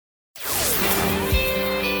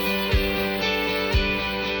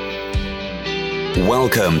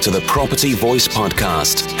Welcome to the Property Voice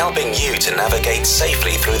Podcast, helping you to navigate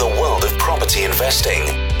safely through the world of property investing.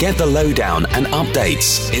 Get the lowdown and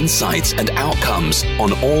updates, insights and outcomes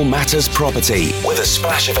on all matters property with a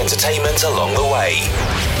splash of entertainment along the way.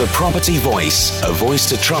 The Property Voice, a voice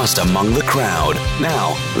to trust among the crowd.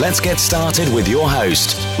 Now, let's get started with your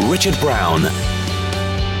host, Richard Brown.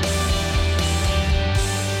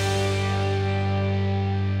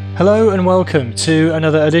 Hello and welcome to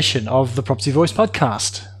another edition of the Property Voice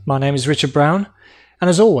Podcast. My name is Richard Brown, and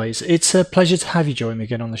as always, it's a pleasure to have you join me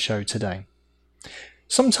again on the show today.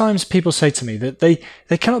 Sometimes people say to me that they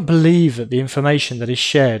cannot believe that the information that is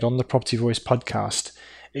shared on the Property Voice Podcast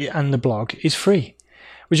and the blog is free,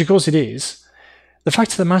 which of course it is. The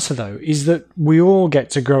fact of the matter though is that we all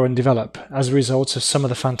get to grow and develop as a result of some of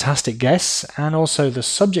the fantastic guests and also the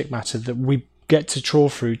subject matter that we get to trawl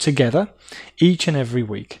through together each and every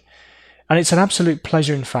week. And it's an absolute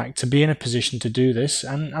pleasure, in fact, to be in a position to do this,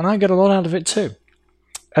 and I get a lot out of it too.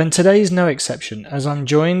 And today is no exception, as I'm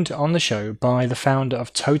joined on the show by the founder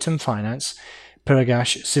of Totem Finance,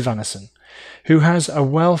 Piragash Sivanathan, who has a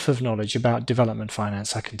wealth of knowledge about development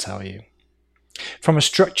finance, I can tell you. From a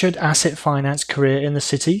structured asset finance career in the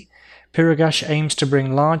city, Piragash aims to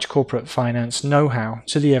bring large corporate finance know-how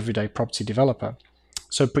to the everyday property developer.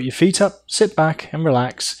 So put your feet up, sit back and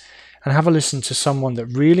relax, and have a listen to someone that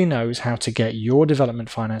really knows how to get your development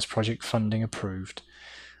finance project funding approved.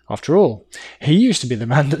 After all, he used to be the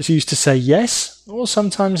man that used to say yes, or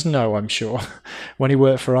sometimes no, I'm sure, when he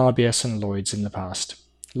worked for RBS and Lloyds in the past.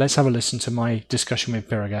 Let's have a listen to my discussion with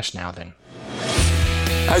Piragash now then.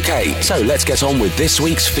 Okay, so let's get on with this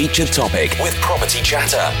week's featured topic with Property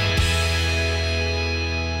Chatter.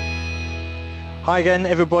 Hi again,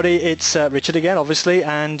 everybody. It's Richard again, obviously,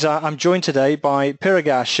 and I'm joined today by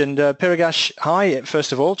Piragash. And Piragash, hi,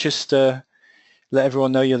 first of all, just let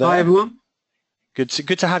everyone know you're there. Hi, everyone. Good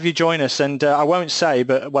to have you join us. And I won't say,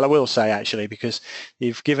 but, well, I will say, actually, because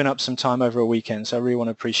you've given up some time over a weekend, so I really want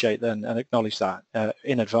to appreciate that and acknowledge that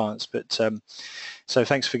in advance. But so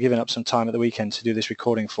thanks for giving up some time at the weekend to do this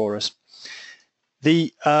recording for us.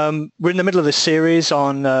 We're in the middle of this series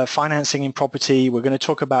on financing in property. We're going to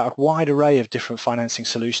talk about a wide array of different financing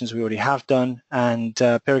solutions we already have done. And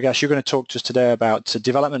Piragash, you're going to talk to us today about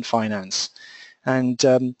development finance. And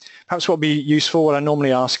perhaps what would be useful, what I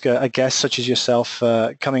normally ask a guest such as yourself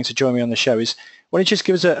coming to join me on the show is, why don't you just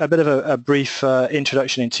give us a bit of a brief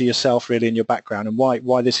introduction into yourself, really, and your background, and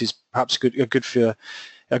why this is perhaps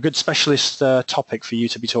a good specialist topic for you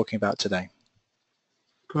to be talking about today.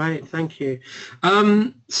 Great, thank you.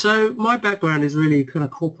 So my background is really kind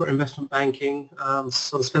of corporate investment banking.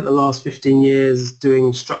 So I've spent the last 15 years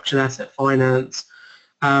doing structured asset finance.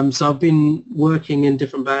 So I've been working in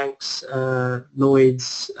different banks,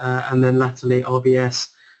 Lloyds, and then latterly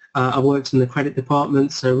RBS. I've worked in the credit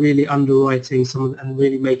department, so really underwriting and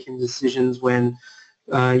really making decisions when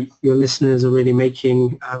your listeners are really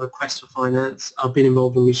making requests for finance. I've been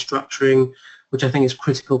involved in restructuring, which I think is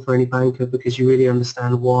critical for any banker because you really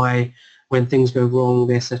understand why, when things go wrong,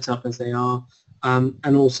 they're set up as they are,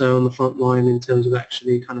 and also on the front line in terms of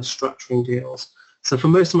actually kind of structuring deals. So for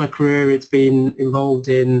most of my career, it's been involved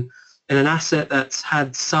in an asset that's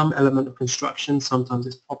had some element of construction. Sometimes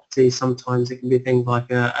it's property, sometimes it can be things like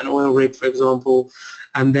an oil rig, for example,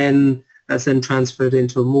 and then that's then transferred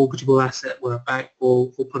into a mortgageable asset where a bank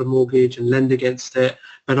will put a mortgage and lend against it,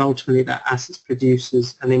 but ultimately that asset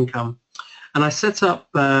produces an income. And I set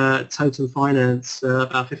up Totem Finance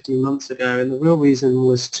about 15 months ago, and the real reason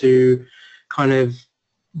was to kind of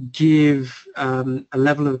give a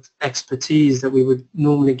level of expertise that we would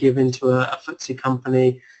normally give into a FTSE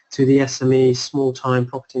company to the SME, small-time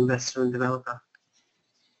property investor and developer.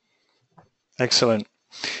 Excellent.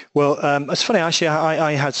 Well, it's funny, actually,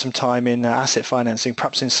 I had some time in asset financing,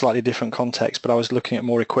 perhaps in slightly different context, but I was looking at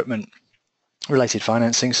more equipment-related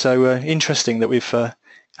financing. So interesting that we've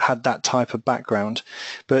had that type of background.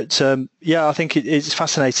 But yeah, I think it's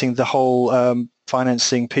fascinating, the whole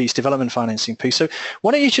financing piece, development financing piece. So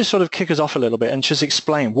why don't you just sort of kick us off a little bit and just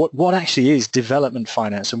explain what actually is development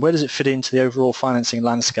finance and where does it fit into the overall financing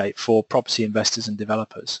landscape for property investors and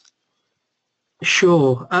developers?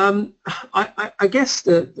 Sure. I guess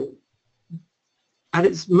that at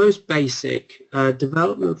its most basic,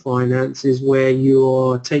 development finance is where you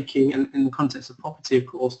are taking, in the context of property, of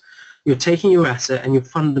course, you're taking your asset and you're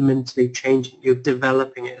fundamentally changing, you're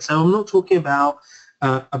developing it. So I'm not talking about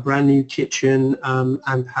a brand new kitchen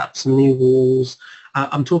and perhaps some new walls.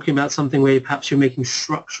 I'm talking about something where perhaps you're making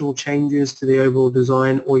structural changes to the overall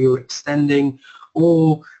design, or you're extending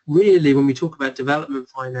Or really, when we talk about development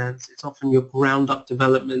finance, it's often your ground-up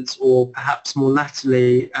developments, or perhaps more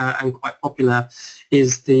latterly and quite popular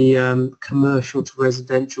is the commercial to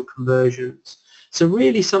residential conversions. So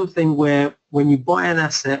really something where when you buy an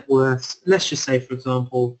asset worth, let's just say, for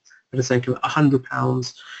example, for the sake of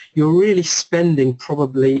 £100, you're really spending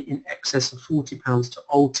probably in excess of £40 to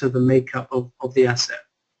alter the makeup of the asset.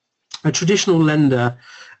 A traditional lender,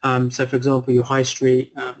 so for example, your high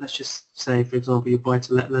street, let's just say, for example, your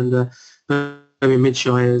buy-to-let lender, maybe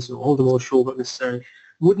Mid-Shires or Oldham or Shawbrook necessarily,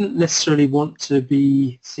 wouldn't necessarily want to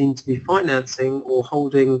be seen to be financing or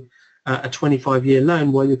holding a 25-year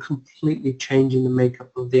loan while you're completely changing the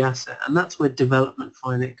makeup of the asset. And that's where development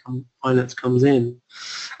finance comes in.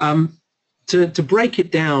 To break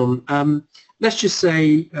it down, let's just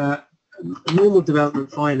say normal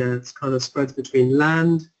development finance kind of spreads between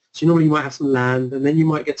land. So normally you might have some land, and then you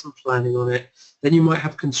might get some planning on it. Then you might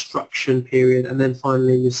have construction period, and then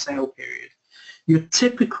finally your sale period. Your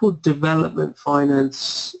typical development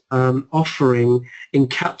finance offering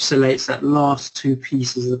encapsulates that last two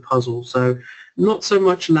pieces of the puzzle. So not so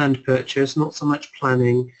much land purchase, not so much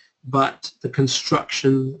planning, but the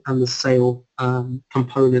construction and the sale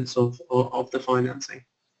components of the financing.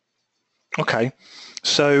 Okay,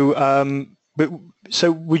 so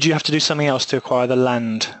so would you have to do something else to acquire the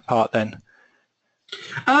land part then?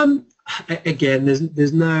 Again,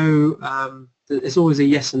 there's no. It's always a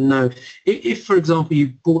yes and no. If, for example,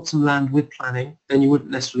 you bought some land with planning, then you wouldn't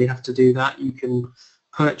necessarily have to do that. You can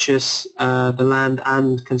purchase the land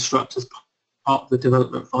and construct as part of the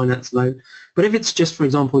development finance loan. But if it's just, for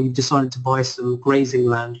example, you decided to buy some grazing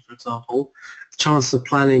land, for example, the chance of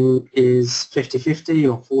planning is 50-50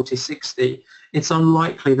 or 40-60. It's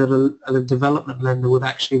unlikely that a development lender would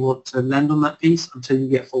actually want to lend on that piece until you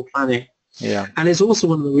get full planning. Yeah. And it's also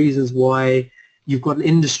one of the reasons why you've got an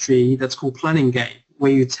industry that's called planning game,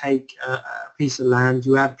 where you take a piece of land,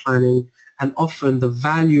 you add planning, and often the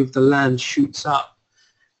value of the land shoots up.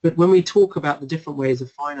 But when we talk about the different ways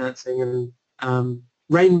of financing, and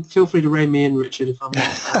feel free to rein me in, Richard, if I'm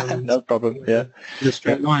not no problem. Yeah, in a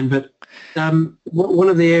straight line. But one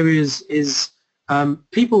of the areas is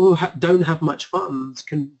people who don't have much funds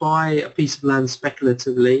can buy a piece of land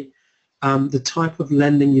speculatively. The type of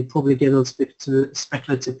lending you probably get on a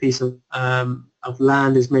speculative piece of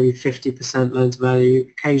land is maybe 50% loan to value,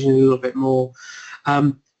 occasionally a little bit more.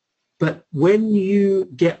 But when you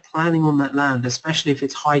get planning on that land, especially if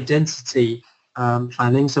it's high density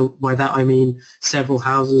planning, so by that I mean several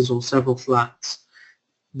houses or several flats,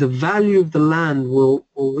 the value of the land will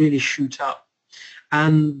really shoot up.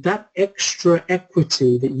 And that extra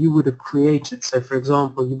equity that you would have created, so for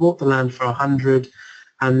example, you bought the land for 100,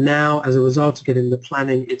 and now as a result of getting the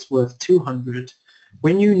planning, it's worth 200.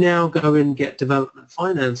 When you now go and get development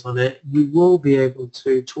finance on it, you will be able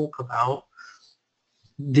to talk about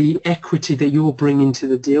the equity that you're bringing to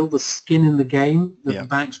the deal, the skin in the game that the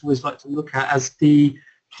banks always like to look at as the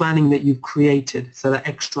planning that you've created. So that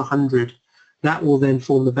extra 100, that will then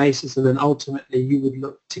form the basis, and then ultimately you would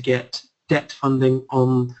look to get debt funding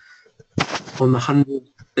on the 100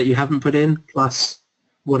 that you haven't put in, plus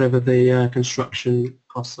whatever the construction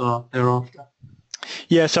costs are thereafter.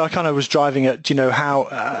 Yeah, so I kind of was driving at,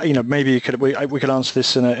 how, maybe we could answer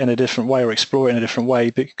this in a different way or explore it in a different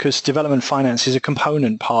way, because development finance is a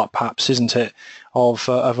component part, perhaps, isn't it, of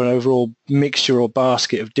an overall mixture or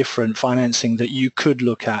basket of different financing that you could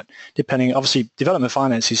look at, depending. Obviously, development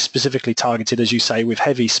finance is specifically targeted, as you say, with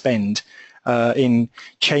heavy spend in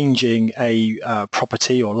changing a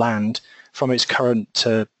property or land from its current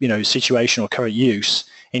situation or current use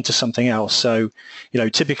into something else. So,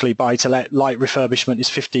 typically buy-to-let light refurbishment is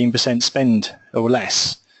 15% spend or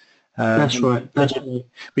less. That's right. But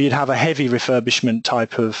you'd have a heavy refurbishment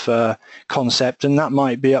type of concept, and that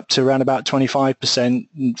might be up to around about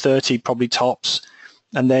 25%, 30 probably tops.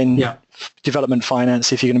 And then development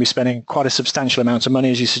finance, if you're going to be spending quite a substantial amount of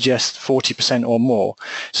money, as you suggest, 40% or more.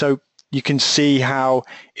 So you can see how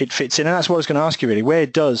it fits in, and that's what I was going to ask you really. Where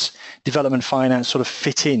does development finance sort of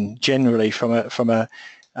fit in generally from a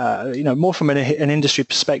more from an industry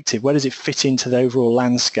perspective? Where does it fit into the overall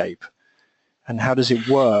landscape, and how does it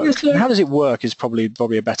work? Yes, so, how does it work is probably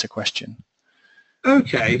a better question.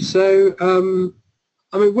 Okay, so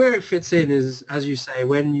where it fits in is, as you say,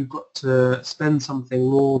 when you've got to spend something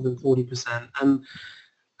more than 40%,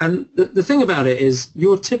 and the thing about it is,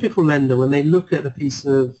 your typical lender, when they look at a piece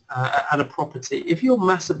of at a property, if you're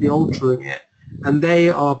massively altering it and they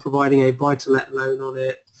are providing a buy-to-let loan on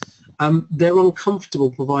it, they're uncomfortable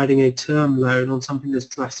providing a term loan on something that's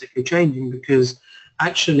drastically changing, because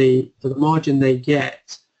actually for the margin they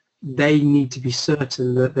get, they need to be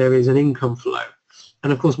certain that there is an income flow.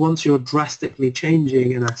 And of course, once you're drastically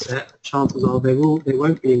changing an asset, chances are there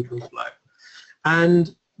won't be income flow.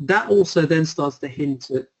 And that also then starts to hint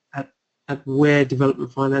at where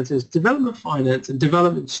development finance is. Development finance and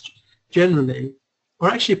developments generally are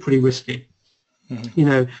actually pretty risky.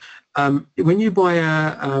 When you buy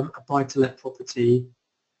a buy-to-let property,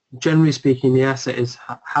 generally speaking, the asset is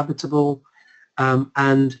habitable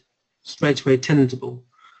and straight away tenantable.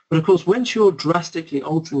 But of course, once you're drastically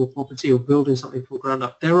altering a property or building something from the ground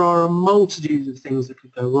up, there are a multitude of things that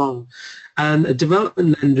could go wrong. And a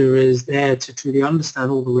development lender is there to truly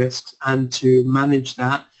understand all the risks and to manage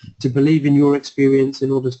that, to believe in your experience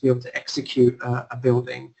in order to be able to execute a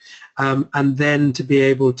building, and then to be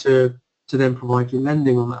able to then provide you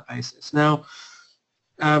lending on that basis. Now,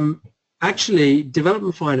 actually,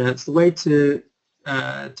 development finance, the way to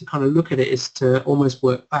kind of look at it is to almost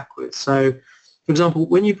work backwards. So, for example,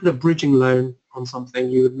 when you put a bridging loan on something,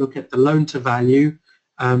 you would look at the loan to value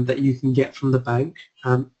that you can get from the bank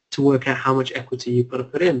to work out how much equity you've got to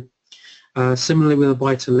put in. Similarly, with a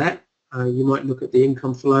buy-to-let, you might look at the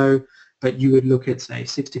income flow, but you would look at, say,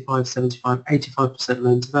 65, 75, 85%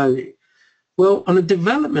 loan to value. Well, on a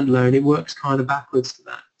development loan, it works kind of backwards to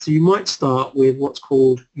that. So you might start with what's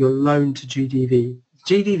called your loan to GDV.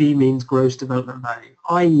 GDV means gross development value,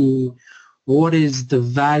 i.e., what is the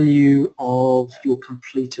value of your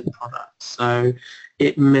completed product? So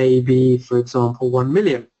it may be, for example, 1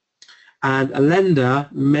 million. And a lender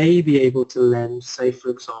may be able to lend, say, for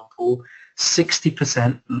example,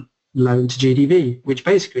 60% loan to GDV, which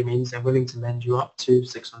basically means they're willing to lend you up to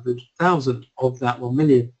 600,000 of that 1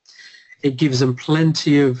 million. It gives them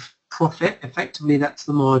plenty of profit. Effectively, that's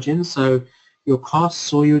the margin. So your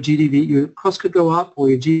costs or your GDV, your cost could go up or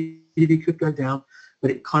your GDV could go down,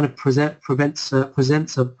 but it kind of presents a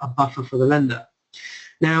buffer for the lender.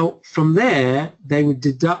 Now, from there, they would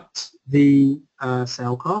deduct the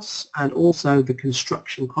sale costs and also the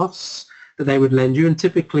construction costs that they would lend you. And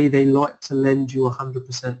typically, they like to lend you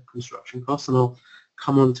 100% construction costs, and I'll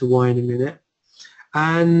come on to why in a minute.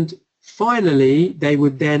 And finally, they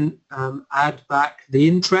would then add back the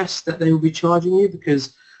interest that they will be charging you,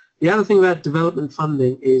 because the other thing about development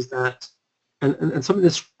funding is that, and something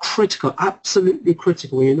that's critical, absolutely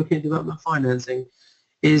critical when you're looking at development financing,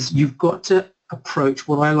 is you've got to approach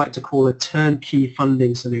what I like to call a turnkey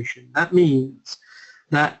funding solution. That means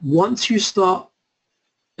that once you start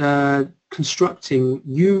constructing,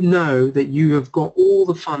 you know that you have got all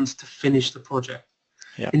the funds to finish the project.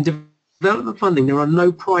 Yeah. In development funding, there are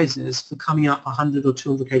no prizes for coming up 100 or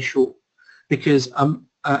 200k short, because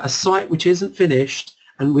a site which isn't finished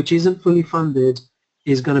and which isn't fully funded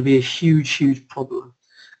is going to be a huge, huge problem.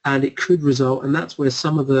 And it could result, and that's where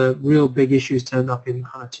some of the real big issues turned up in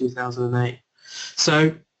kind of 2008.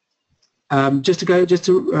 So just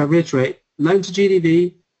to reiterate, loan to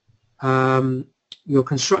GDV, your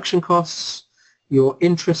construction costs, your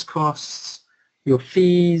interest costs, your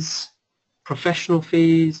fees, professional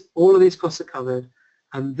fees, all of these costs are covered.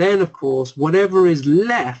 And then, of course, whatever is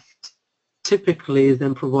left typically is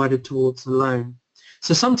then provided towards the loan.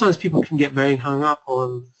 So sometimes people can get very hung up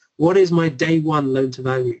on, what is my day one loan to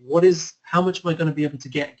value? How much am I going to be able to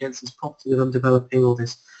get against this property that I'm developing, or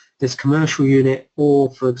this commercial unit, or,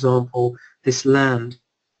 for example, this land?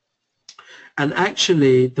 And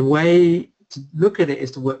actually, the way to look at it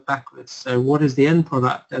is to work backwards. So what is the end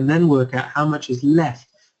product, and then work out how much is left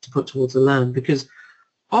to put towards the land, because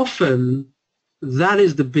often that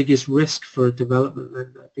is the biggest risk for a development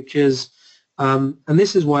lender, because and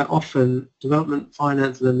this is why often development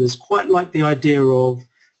finance lenders quite like the idea of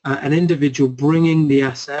an individual bringing the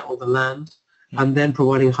asset or the land and then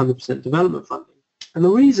providing 100% development funding. And the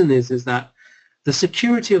reason is that the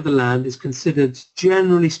security of the land is considered,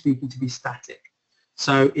 generally speaking, to be static.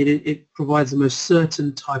 So it provides the most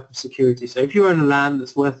certain type of security. So if you own a land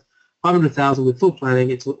that's worth 500,000 with full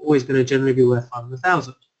planning, it's always going to generally be worth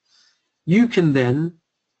 500,000. You can then,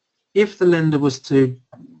 if the lender was to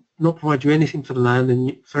not provide you anything for the land,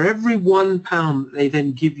 and for every £1 they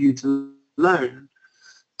then give you to loan,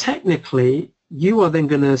 technically you are then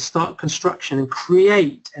going to start construction and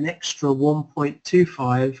create an extra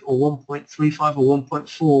 1.25 or 1.35 or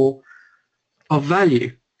 1.4 of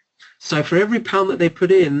value. So for every pound that they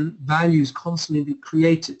put in, value is constantly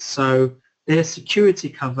created. So their security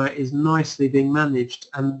cover is nicely being managed,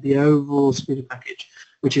 and the overall security package,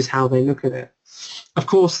 which is how they look at it. Of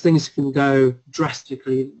course, things can go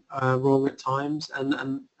drastically wrong at times,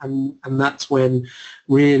 and that's when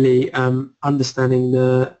really understanding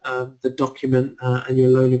the document and your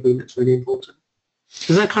loan agreement is really important.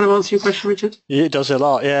 Does that kind of answer your question, Richard? Yeah, it does a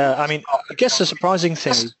lot, yeah. I mean, I guess the surprising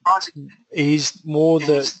thing is more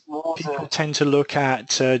that people tend to look at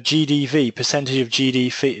GDV, percentage of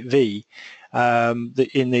GDV,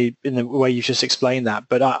 in the way you just explained that.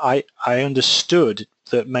 But I understood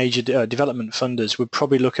that major development funders would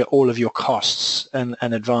probably look at all of your costs and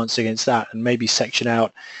advance against that, and maybe section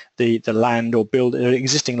out the land or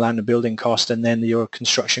existing land and building cost, and then your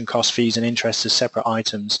construction cost, fees and interest as separate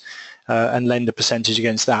items, and lend a percentage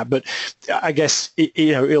against that. But I guess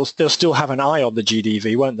they'll still have an eye on the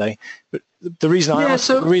GDV, won't they? But the reason I asked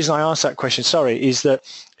that question, is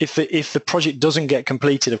that if the project doesn't get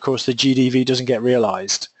completed, of course the GDV doesn't get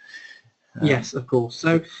realised. Yes, of course.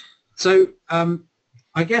 So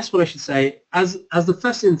I guess what I should say, as the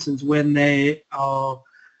first instance, when they are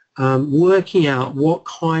working out what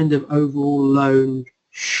kind of overall loan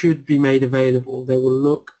should be made available, they will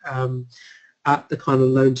look at the kind of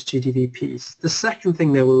loan to GDV piece. The second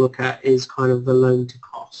thing they will look at is kind of the loan to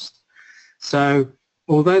cost. So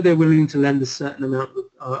although they're willing to lend a certain amount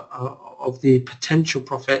of the potential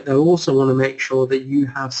profit, they also want to make sure that you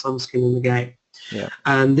have some skin in the game. Yeah.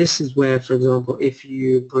 And this is where, for example, if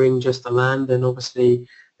you bring just the land, then obviously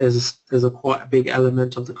there's quite a big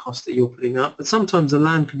element of the cost that you're putting up. But sometimes the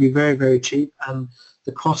land can be very, very cheap, and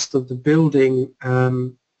the cost of the building,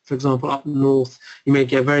 for example, up north, you may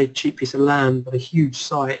get a very cheap piece of land, but a huge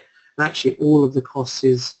site, and actually all of the costs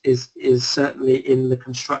is certainly in the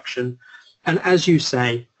construction. And as you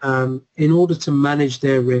say, in order to manage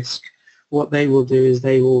their risk, what they will do is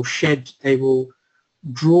they will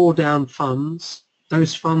draw down funds.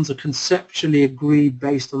 Those funds are conceptually agreed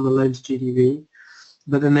based on the loan to GDV,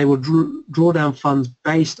 but then they will draw down funds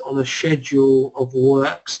based on a schedule of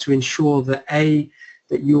works to ensure that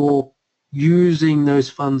that you're using those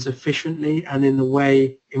funds efficiently and in the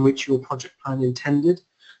way in which your project plan intended,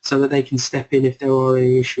 so that they can step in if there are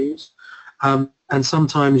any issues. And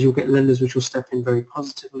sometimes you'll get lenders which will step in very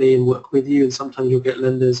positively and work with you, and sometimes you'll get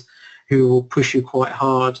lenders who will push you quite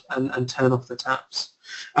hard and turn off the taps.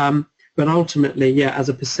 But ultimately, as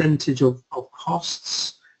a percentage of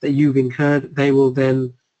costs that you've incurred, they will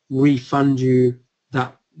then refund you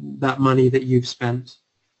that money that you've spent.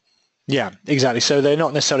 Yeah, exactly. So they're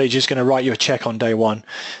not necessarily just going to write you a check on day one.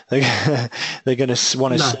 They're going to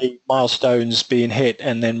want to see milestones being hit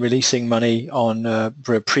and then releasing money on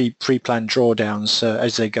pre-planned drawdowns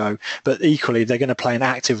as they go. But equally, they're going to play an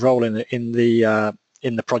active role in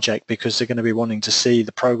the project, because they're going to be wanting to see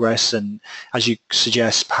the progress, and as you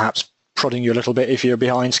suggest, perhaps prodding you a little bit if you're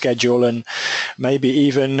behind schedule, and maybe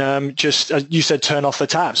even just, as you said, turn off the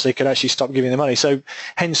taps. They could actually stop giving the money. So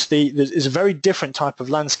hence there's a very different type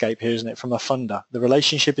of landscape here, isn't it, from a funder? The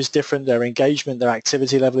relationship is different, their engagement, their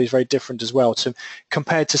activity level is very different as well,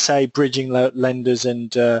 compared to, say, bridging lenders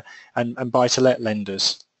and buy-to-let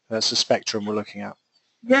lenders. That's the spectrum we're looking at.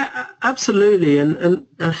 Yeah, absolutely. And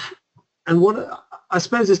what I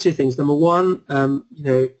suppose there's two things. Number one,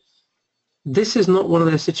 this is not one of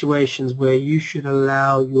those situations where you should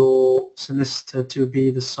allow your solicitor to be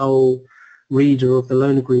the sole reader of the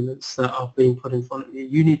loan agreements that are being put in front of you.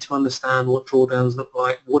 You need to understand what drawdowns look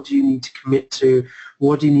like. What do you need to commit to?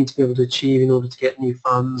 What do you need to be able to achieve in order to get new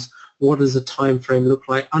funds? What does the time frame look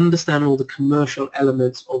like? Understand all the commercial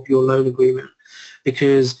elements of your loan agreement,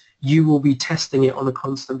 because you will be testing it on a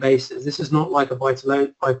constant basis. This is not like a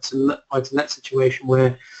buy-to-let situation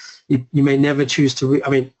where you may never choose to read. I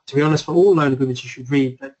mean, to be honest, for all loan agreements you should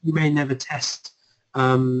read, but you may never test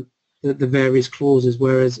the various clauses,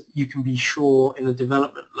 whereas you can be sure in a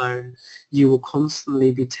development loan you will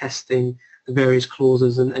constantly be testing the various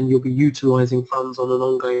clauses, and you'll be utilizing funds on an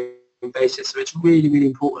ongoing basis. So it's really, really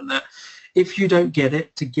important that if you don't get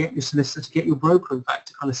it, to get your solicitor, to get your broker, in fact,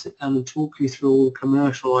 to kind of sit down and talk you through all the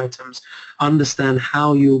commercial items, understand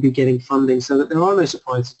how you'll be getting funding, so that there are no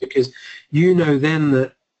surprises, because you know then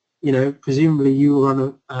that, presumably you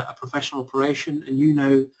run a professional operation, and you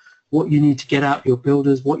know what you need to get out your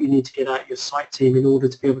builders, what you need to get out your site team in order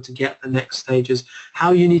to be able to get the next stages,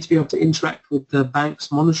 how you need to be able to interact with the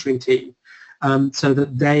bank's monitoring team, so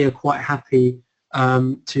that they are quite happy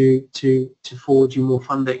to forward you more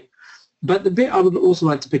funding. But the bit I would also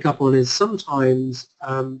like to pick up on is sometimes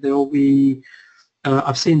there will be,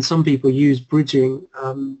 I've seen some people use bridging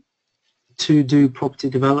to do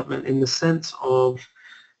property development, in the sense of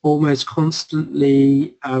almost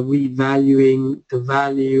constantly revaluing the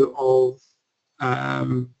value of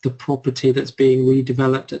the property that's being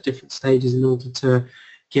redeveloped at different stages in order to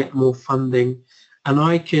get more funding. And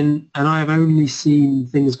I have only seen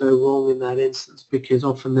things go wrong in that instance, because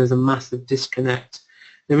often there's a massive disconnect.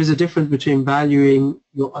 There is a difference between valuing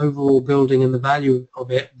your overall building and the value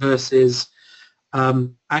of it versus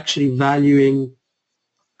actually valuing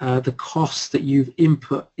the costs that you've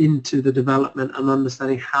input into the development and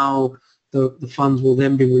understanding how the funds will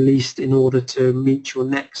then be released in order to meet your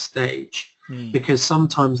next stage. Because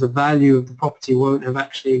sometimes the value of the property won't have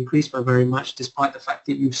actually increased by very much despite the fact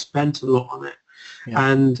that you've spent a lot on it.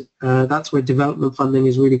 And that's where development funding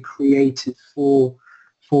is really created for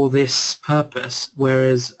this purpose,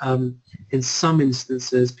 whereas in some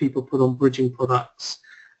instances people put on bridging products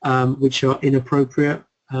which are inappropriate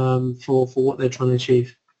for what they're trying to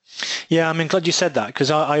achieve. Yeah, I'm glad you said that,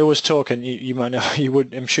 because I always talk, and you might know,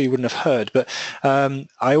 I'm sure you wouldn't have heard, but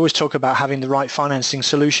I always talk about having the right financing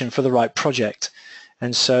solution for the right project.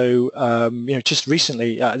 And so, just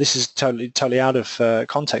recently, this is totally out of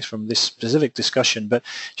context from this specific discussion, but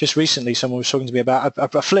just recently someone was talking to me about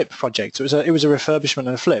a flip project. It was a refurbishment and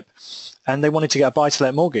a flip, and they wanted to get a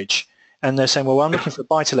buy-to-let mortgage. And they're saying, well, I'm looking for a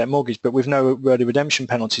buy-to-let mortgage, but with no early redemption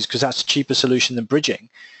penalties, because that's a cheaper solution than bridging.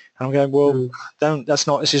 And I'm going, well,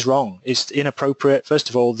 this is wrong. It's inappropriate.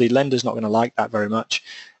 First of all, the lender's not going to like that very much.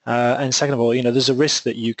 And second of all, there's a risk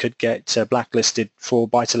that you could get blacklisted for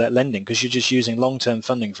buy-to-let lending because you're just using long-term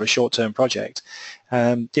funding for a short-term project.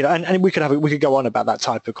 And we could go on about that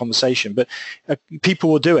type of conversation, but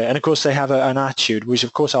people will do it. And of course, they have an attitude, which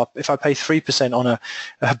of course, if I pay 3% on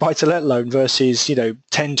a buy-to-let loan versus 10,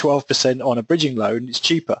 12% on a bridging loan, it's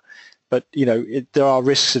cheaper. But there are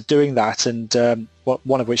risks of doing that, and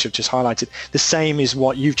one of which I've just highlighted. The same is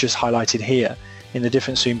what you've just highlighted here in the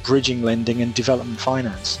difference between bridging lending and development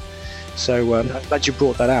finance. So I'm glad you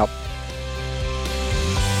brought that out.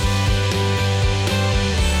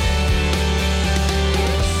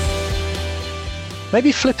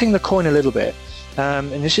 Maybe flipping the coin a little bit,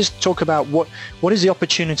 and let's just talk about what is the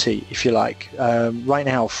opportunity, if you like, right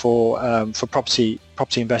now for property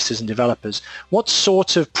investors and developers. What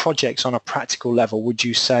sort of projects on a practical level would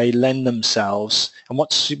you say lend themselves, and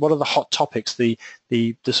what are the hot topics, the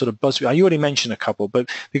sort of buzzword? You already mentioned a couple, but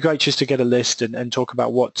it'd be great just to get a list and talk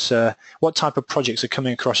about what type of projects are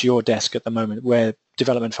coming across your desk at the moment where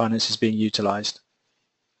development finance is being utilized.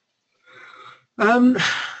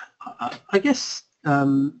 I guess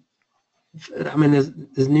there's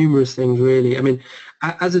numerous things really.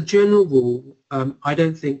 As a general rule, I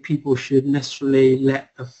don't think people should necessarily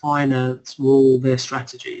let the finance rule their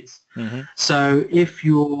strategies. So if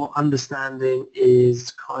your understanding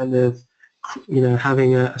is kind of,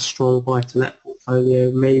 having a strong buy-to-let portfolio,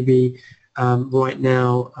 maybe right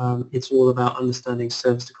now it's all about understanding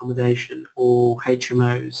serviced accommodation or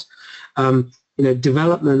HMOs.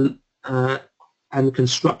 Development and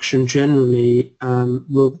construction generally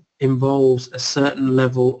involves a certain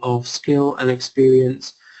level of skill and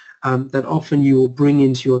experience that often you will bring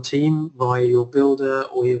into your team via your builder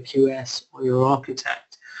or your QS or your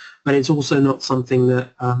architect. But it's also not something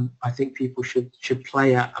that I think people should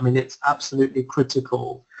play at. It's absolutely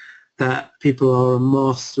critical that people are a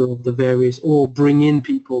master of the various, or bring in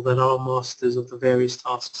people that are masters of the various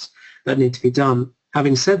tasks that need to be done.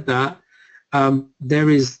 Having said that, there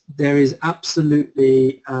is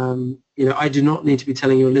absolutely, I do not need to be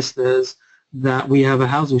telling your listeners that we have a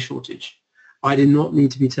housing shortage. I do not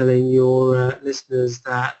need to be telling your listeners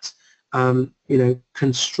that,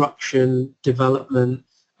 construction, development,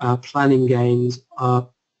 planning gains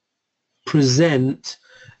present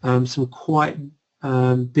some quite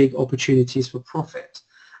big opportunities for profit.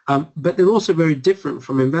 But they're also very different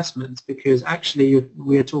from investments, because actually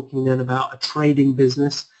we are talking then about a trading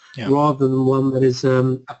business rather than one that is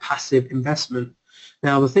a passive investment.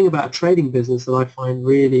 Now, the thing about a trading business that I find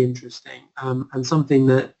really interesting, and something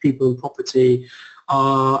that people in property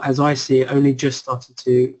are, as I see it, only just started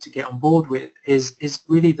to get on board with, is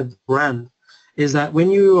really the brand. Is that when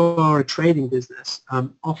you are a trading business,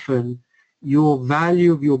 often your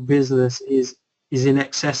value of your business is in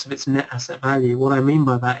excess of its net asset value. What I mean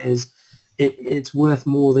by that is it's worth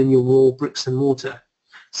more than your raw bricks and mortar.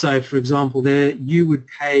 So, for example, there you would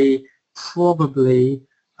pay probably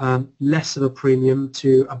less of a premium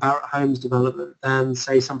to a Barratt Homes development than,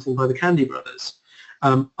 say, something by the Candy Brothers.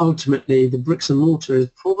 Ultimately, the bricks and mortar is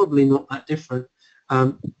probably not that different.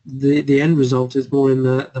 The end result is more in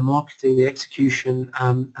the marketing, the execution,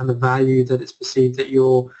 and the value that it's perceived that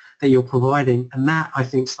you're providing. And that, I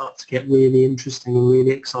think, starts to get really interesting and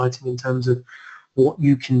really exciting in terms of what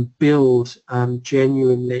you can build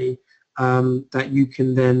genuinely, that you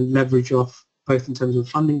can then leverage off, both in terms of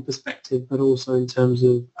funding perspective, but also in terms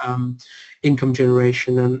of income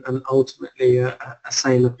generation and ultimately a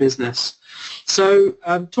sale of business. So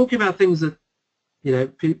talking about things that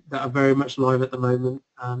that are very much live at the moment,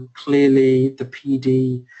 clearly the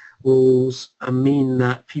PD rules mean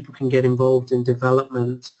that people can get involved in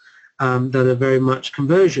development that are very much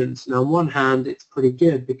conversions. Now, on one hand, it's pretty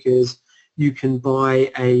good because you can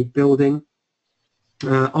buy a building.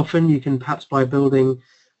 Often you can perhaps buy a building,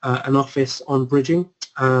 an office on bridging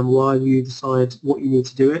while you decide what you need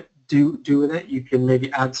to do with it. You can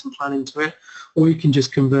maybe add some planning to it, or you can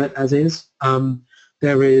just convert as is.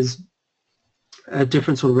 There is a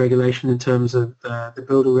different sort of regulation in terms of the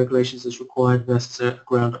building regulations that's required versus a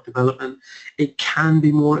ground-up development. It can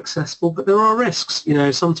be more accessible, but there are risks.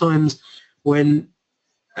 Sometimes when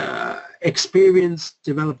experienced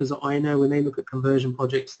developers that I know, when they look at conversion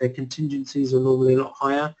projects, their contingencies are normally a lot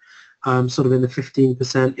higher, sort of in the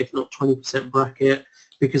 15%, if not 20% bracket,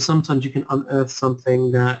 because sometimes you can unearth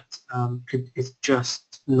something that is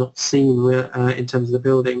just not seen in terms of the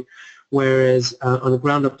building. Whereas on a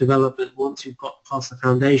ground-up development, once you've got past the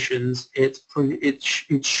foundations, it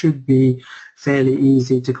should be fairly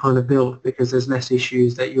easy to kind of build because there's less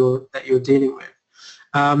issues that you're dealing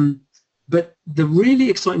with. But the really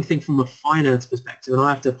exciting thing from a finance perspective, and I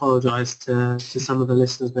have to apologize to some of the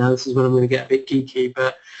listeners now, this is when I'm going to get a bit geeky,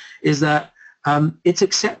 but is that it's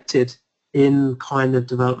accepted in kind of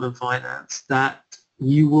development finance that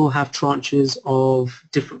you will have tranches of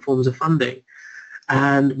different forms of funding.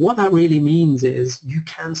 And what that really means is you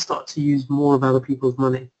can start to use more of other people's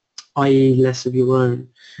money, i.e. less of your own.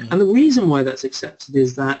 Mm-hmm. And the reason why that's accepted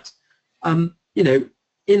is that,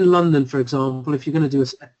 in London, for example, if you're going to do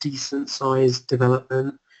a decent-sized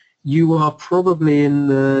development, you are probably in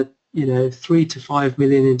the 3 to 5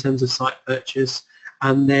 million in terms of site purchase,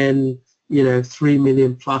 and then 3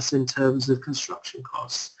 million plus in terms of construction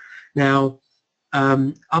costs. Now,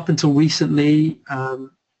 up until recently,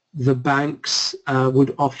 the banks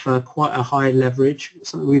would offer quite a high leverage,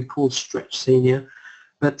 something we've called stretch senior,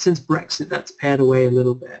 but since Brexit, that's pared away a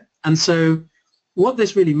little bit. And so what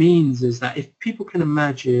this really means is that if people can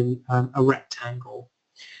imagine a rectangle,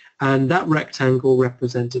 and that rectangle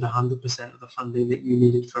represented 100% of the funding that you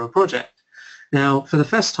needed for a project. Now, for the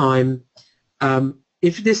first time,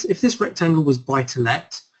 if this rectangle was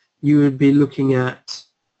buy-to-let, you would be looking at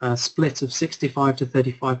a split of 65 to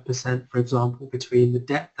 35%, for example, between the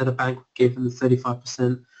debt that a bank would give and the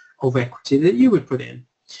 35% of equity that you would put in.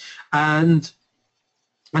 And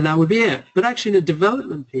that would be it. But actually in a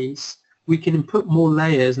development piece, we can put more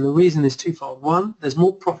layers, and the reason is twofold. One, there's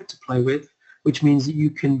more profit to play with, which means that you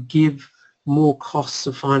can give more costs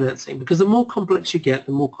of financing, because the more complex you get,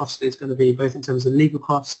 the more costly it's going to be, both in terms of legal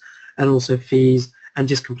costs and also fees and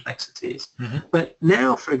just complexities. Mm-hmm. But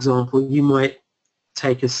now, for example, you might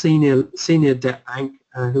take a senior debt bank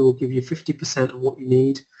who will give you 50% of what you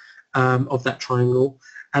need of that triangle,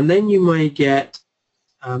 and then you may get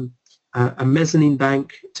a mezzanine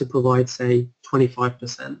bank to provide, say,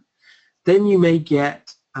 25%. Then you may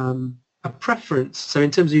get a preference. So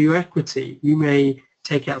in terms of your equity, you may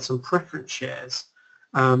take out some preference shares,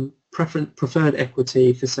 preferred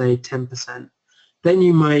equity for, say, 10%. Then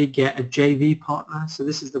you may get a JV partner.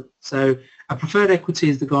 So a preferred equity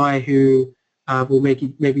is the guy who will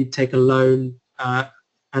maybe take a loan and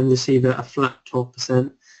receive a flat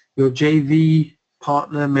 12%. Your JV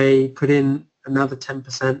partner may put in another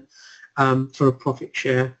 10% for a profit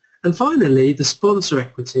share. And finally, the sponsor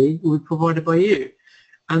equity will be provided by you.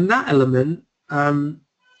 And that element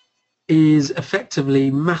is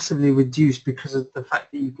effectively massively reduced because of the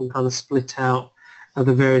fact that you can kind of split out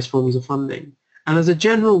the various forms of funding. And as a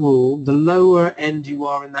general rule, the lower end you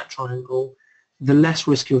are in that triangle, the less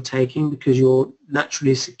risk you're taking because you're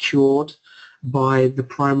naturally secured by the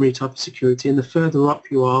primary type of security. And the further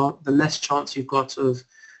up you are, the less chance you've got of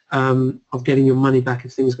getting your money back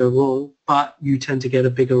if things go wrong, but you tend to get a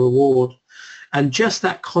bigger reward. And just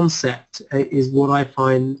that concept is what I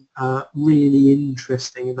find really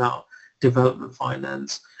interesting about development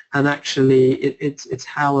finance. And actually, it's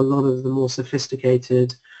how a lot of the more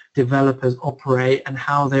sophisticated developers operate and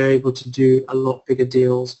how they're able to do a lot bigger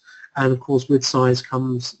deals. And of course, with size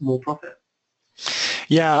comes more profit.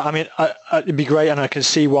 Yeah, I mean, it'd be great, and I can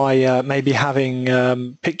see why maybe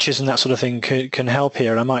having pictures and that sort of thing can help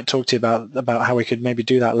here. And I might talk to you about how we could maybe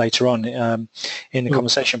do that later on in the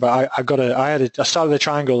conversation. But I started with a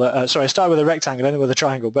triangle. I started with a rectangle, ended with a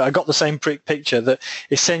triangle. But I got the same picture that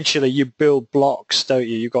essentially you build blocks, don't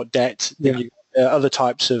you? You've got debt, then you other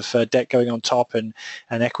types of debt going on top, and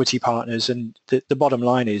equity partners, and the bottom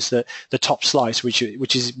line is that the top slice, which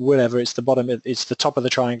is whatever, it's the bottom, it's the top of the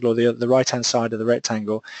triangle or the right hand side of the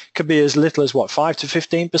rectangle, could be as little as 5 to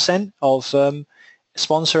 15% of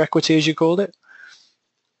sponsor equity, as you called it.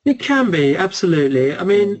 It can be, absolutely. I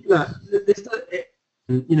mean, look,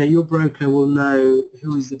 your broker will know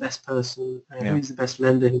who is the best person, who is the best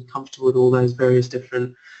lender, who's comfortable with all those various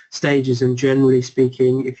different stages. And generally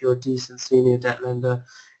speaking, if you're a decent senior debt lender,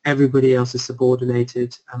 everybody else is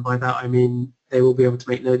subordinated. And by that I mean they will be able to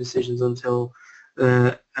make no decisions until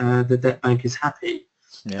the debt bank is happy.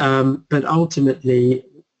 But ultimately,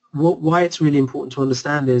 why it's really important to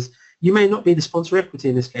understand is you may not be the sponsor equity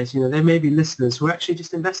in this case. There may be listeners who are actually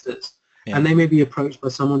just investors. And they may be approached by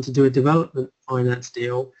someone to do a development finance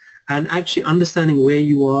deal, and actually understanding where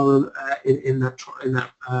you are in that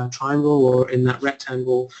triangle or in that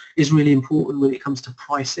rectangle is really important when it comes to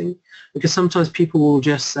pricing, because sometimes people will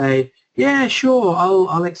just say, yeah, sure,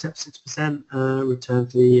 I'll accept 6% return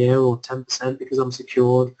for the year or 10% because I'm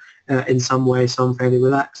secured in some way, so I'm fairly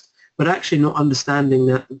relaxed, but actually not understanding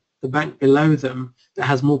that the bank below them that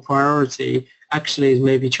has more priority actually is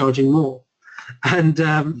maybe charging more. And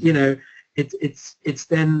it's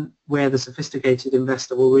then where the sophisticated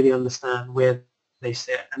investor will really understand where they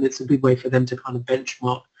sit, and it's a good way for them to kind of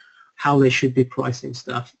benchmark how they should be pricing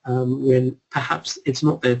stuff when perhaps it's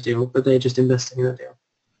not their deal, but they're just investing in a deal.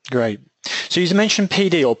 Great. So you mentioned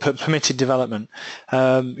PD, or permitted development.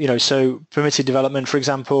 So permitted development, for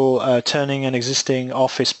example, turning an existing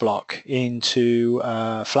office block into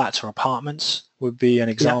flats or apartments would be an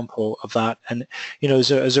example of that. And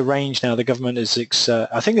as a range now, the government is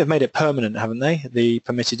I think they've made it permanent, haven't they? The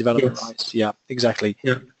permitted development rights. Yeah, exactly.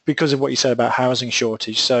 Yeah. Because of what you said about housing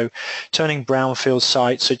shortage. So turning brownfield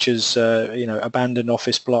sites such as abandoned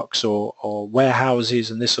office blocks or warehouses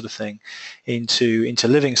and this sort of thing into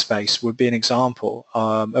living space would be an example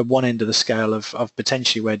at one end of the scale of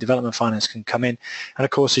potentially where development finance can come in. And of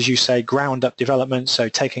course, as you say, ground up development, so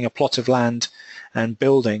taking a plot of land and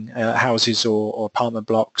building houses or apartment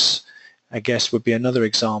blocks, I guess, would be another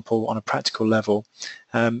example on a practical level.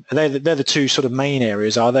 They're the two sort of main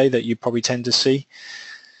areas, are they, that you probably tend to see?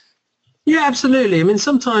 Yeah, absolutely. I mean,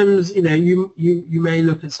 sometimes you may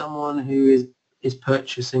look at someone who is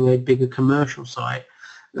purchasing a bigger commercial site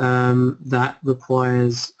that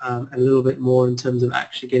requires a little bit more in terms of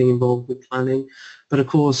actually getting involved with planning. But of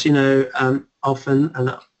course, often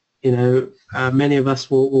many of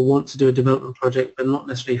us will want to do a development project, but not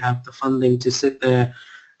necessarily have the funding to sit there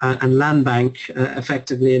and land bank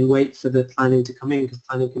effectively and wait for the planning to come in, because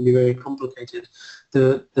planning can be very complicated.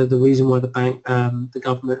 The reason why the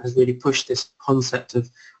government has really pushed this concept of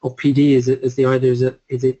PD is the idea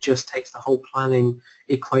is it just takes the whole planning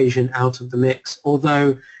equation out of the mix.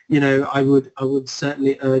 Although I would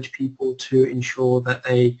certainly urge people to ensure that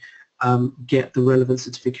they get the relevant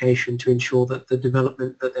certification to ensure that the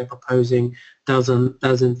development that they're proposing does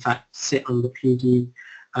in fact sit under PD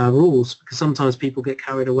rules, because sometimes people get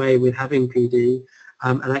carried away with having PD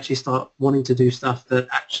and actually start wanting to do stuff that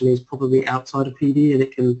actually is probably outside of PD, and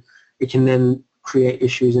it can then create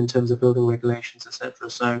issues in terms of building regulations, etc.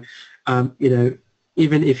 So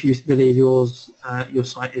even if you believe your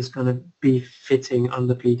site is going to be fitting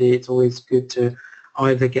under PD, it's always good to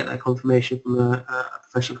either get that confirmation from a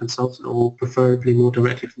professional consultant or preferably more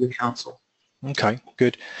directly from the council. Okay,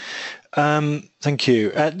 good. Thank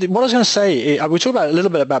you. What I was going to say, we talked a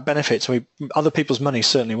little bit about benefits. Other people's money is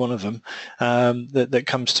certainly one of them that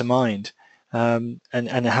comes to mind. And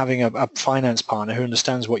having a finance partner who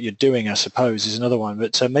understands what you're doing, I suppose, is another one.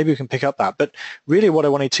 But maybe we can pick up that. But really what I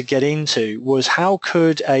wanted to get into was how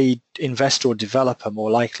could a investor or developer,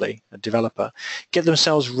 more likely a developer, get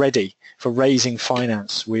themselves ready for raising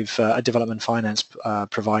finance with a development finance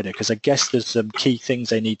provider? Because I guess there's some key things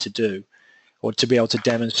they need to do, or to be able to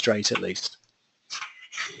demonstrate at least.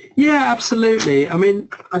 Yeah, absolutely. I mean,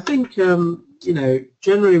 I think,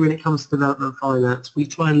 generally when it comes to development finance, we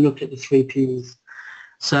try and look at the 3P's.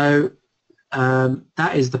 So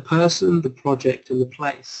that is the person, the project, and the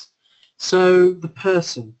place. So the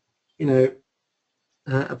person,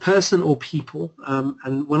 a person or people,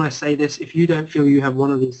 and when I say this, if you don't feel you have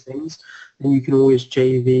one of these things, then you can always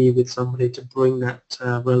JV with somebody to bring that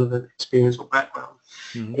relevant experience or background.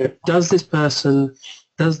 Mm-hmm. Does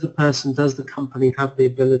the company have the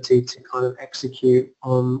ability to kind of execute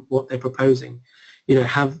on what they're proposing?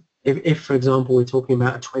 If for example we're talking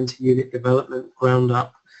about a 20-unit development ground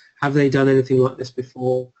up, have they done anything like this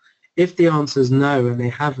before? If the answer is no and they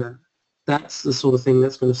haven't, that's the sort of thing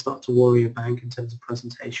that's going to start to worry a bank in terms of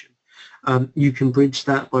presentation. You can bridge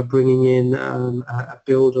that by bringing in a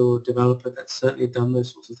builder or developer that's certainly done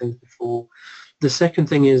those sorts of things before. The second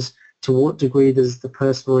thing is, to what degree does the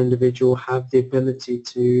person or individual have the ability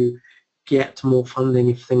to get more funding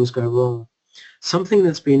if things go wrong? Something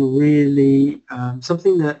that's been really,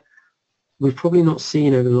 something that we've probably not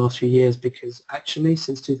seen over the last few years, because actually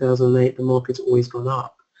since 2008 the market's always gone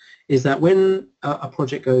up, is that when a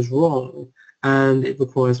project goes wrong and it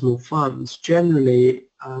requires more funds, generally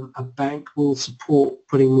a bank will support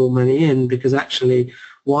putting more money in, because actually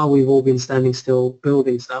while we've all been standing still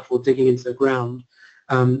building stuff or digging into the ground,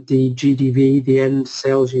 the GDV, the end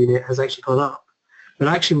sales unit, has actually gone up. But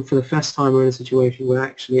actually for the first time we're in a situation where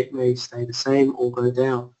actually it may stay the same or go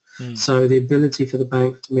down. So the ability for the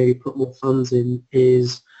bank to maybe put more funds in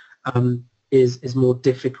is more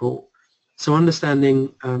difficult. So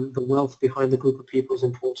understanding the wealth behind the group of people is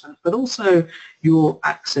important, but also your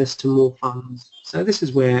access to more funds. So this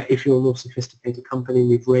is where, if you're a more sophisticated company and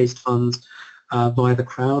you've raised funds via the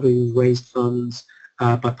crowd, or you've raised funds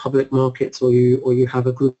by public markets, or you have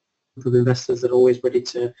a group of investors that are always ready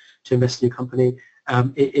to invest in your company,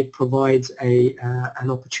 it provides an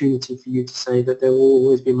opportunity for you to say that there will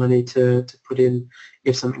always be money to put in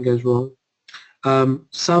if something goes wrong.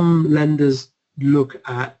 Some lenders look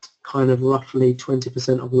at kind of roughly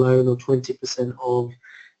 20% of loan or 20% of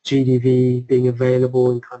GDV being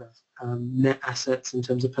available in kind of net assets in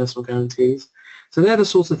terms of personal guarantees. So they're the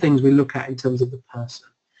sorts of things we look at in terms of the person.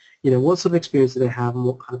 What sort of experience do they have and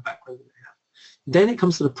what kind of background do they have? Then it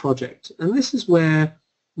comes to the project. And this is where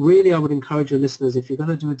really I would encourage your listeners, if you're going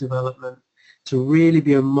to do a development, to really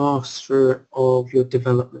be a master of your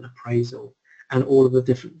development appraisal and all of the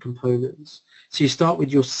different components. So you start with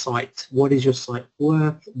your site. What is your site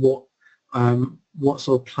worth? What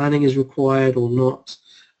sort of planning is required or not?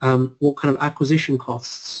 What kind of acquisition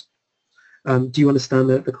costs? Do you understand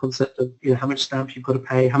the concept of how much stamp you've got to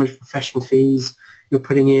pay, how much professional fees you're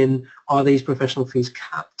putting in? Are these professional fees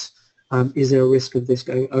capped? Is there a risk of this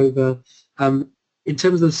going over? In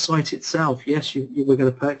terms of the site itself, yes, we're going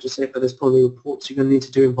to purchase it, but there's probably reports you're going to need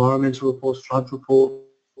to do, environmental reports, flood reports,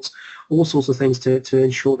 all sorts of things to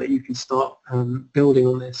ensure that you can start building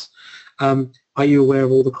on this. Are you aware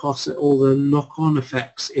of all the costs, all the knock-on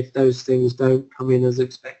effects if those things don't come in as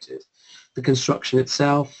expected? The construction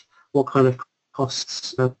itself, what kind of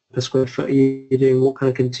costs per square foot are you doing? What kind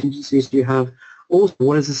of contingencies do you have? Also,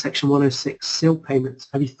 what is the Section 106 seal payments?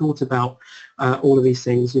 Have you thought about all of these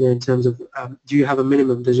things, in terms of do you have a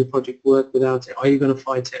minimum? Does your project work without it? Are you going to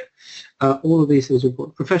fight it? All of these things are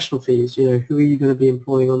important. Professional fees, who are you going to be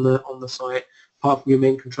employing on the site, apart from your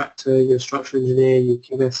main contractor, your structural engineer, your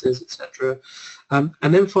QSs, etc. And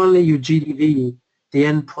then finally, your GDV, the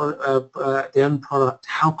end product.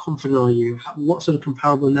 How confident are you? What sort of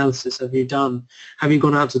comparable analysis have you done? Have you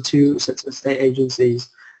gone out to 2 sets of estate agencies?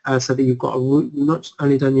 So that you've not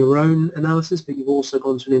only done your own analysis, but you've also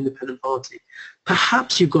gone to an independent party.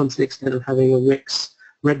 Perhaps you've gone to the extent of having a RICS,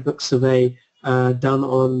 Red Book survey, done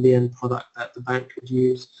on the end product that the bank could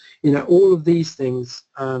use. All of these things,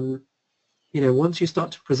 once you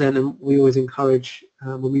start to present, and we always encourage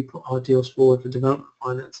when we put our deals forward for development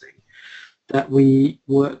financing, that we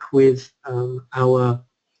work with our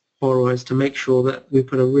borrowers to make sure that we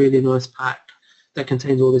put a really nice pack that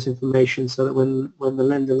contains all this information, so that when the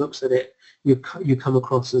lender looks at it, you come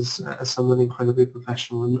across as someone incredibly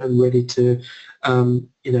professional and ready to do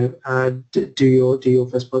your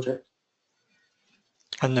first project.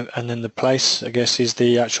 And then the place, I guess, is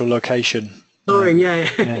the actual location. Sorry, yeah,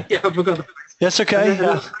 I forgot the place. That's okay.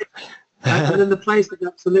 And then the place,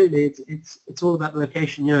 absolutely, it's all about the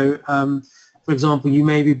location. For example, you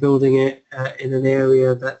may be building it in an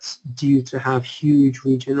area that's due to have huge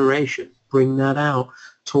regeneration. Bring that out.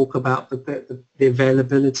 Talk about the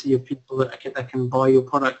availability of people that can buy your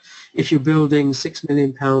product. If you're building £6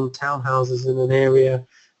 million townhouses in an area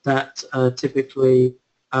that typically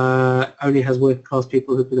only has working class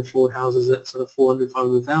people who can afford houses at sort of 400,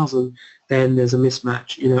 500,000, then there's a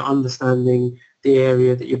mismatch. Understanding the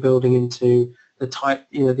area that you're building into, the type,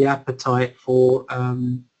 the appetite for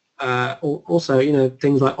also,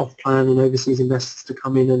 things like off-plan and overseas investors to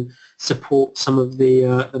come in and support some of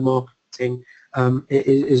the marketing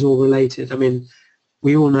is all related. I mean,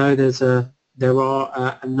 we all know there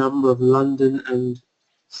are a number of London and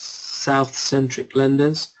South-centric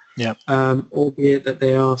lenders, albeit that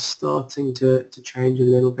they are starting to change a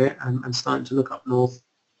little bit and starting to look up north.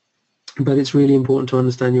 But it's really important to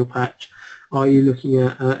understand your patch. Are you looking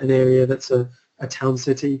at an area that's a town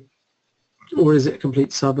city, or is it a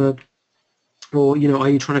complete suburb? Or, are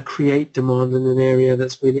you trying to create demand in an area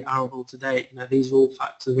that's really arable today? These are all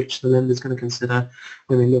factors which the lender is going to consider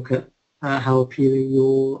when they look at how appealing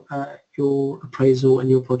your appraisal and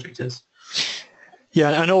your project is.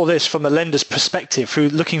 Yeah, and all this from a lender's perspective,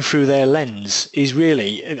 looking through their lens, is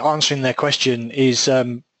really answering their question is,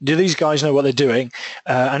 do these guys know what they're doing?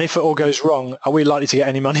 And if it all goes wrong, are we likely to get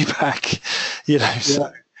any money back?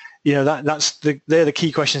 So, they're the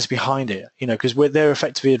key questions behind it, because they're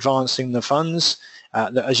effectively advancing the funds,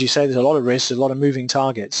 As you say, there's a lot of risks, a lot of moving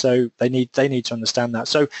targets, so they need to understand that.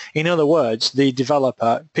 So in other words, the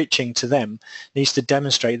developer pitching to them needs to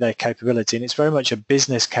demonstrate their capability, and it's very much a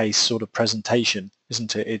business case sort of presentation,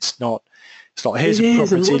 isn't it? It's not here's a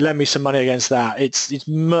property, lend me some money against that. It's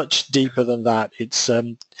much deeper than that. It's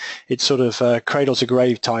sort of cradle to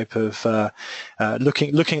grave type of looking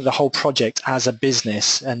at the whole project as a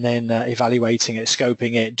business, and then evaluating it,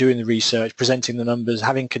 scoping it, doing the research, presenting the numbers,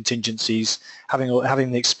 having contingencies,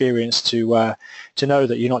 having the experience to know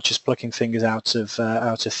that you're not just plucking fingers out of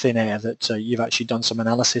thin air, that you've actually done some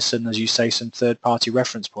analysis and, as you say, some third-party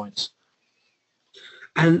reference points.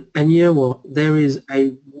 And you know what? There is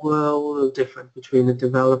a world of difference between a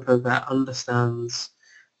developer that understands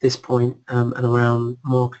this point and around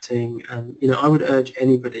marketing. And I would urge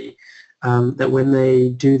anybody that when they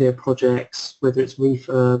do their projects, whether it's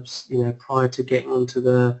refurbs, prior to getting onto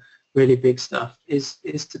the really big stuff, is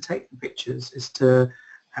to take the pictures, is to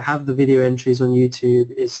have the video entries on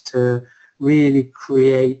YouTube, is to really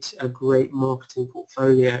create a great marketing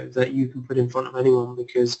portfolio that you can put in front of anyone,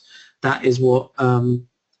 because that is what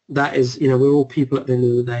we're all people at the end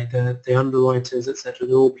of the day. The underwriters, etc.,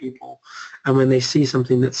 they're all people, and when they see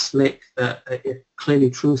something that's slick, that is clearly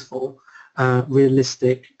truthful,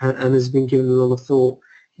 realistic, and has been given a lot of thought,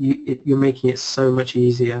 you're making it so much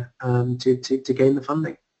easier to gain the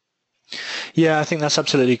funding. Yeah, I think that's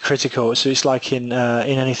absolutely critical. So it's like in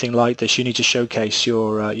anything like this, you need to showcase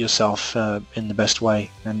yourself in the best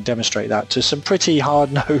way and demonstrate that to some pretty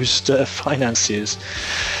hard-nosed financiers.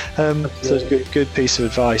 So it's a good piece of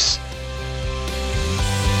advice.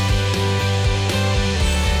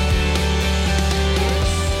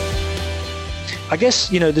 I guess,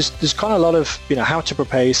 there's kind of a lot of, how to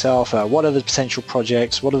prepare yourself, what are the potential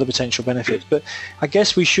projects, what are the potential benefits, but I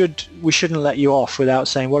guess we shouldn't let you off without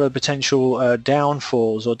saying what are the potential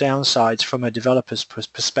downfalls or downsides from a developer's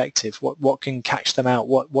perspective. What can catch them out?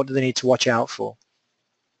 What do they need to watch out for?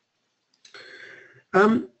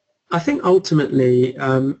 I think ultimately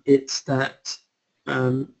it's that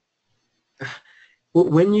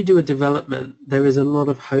when you do a development, there is a lot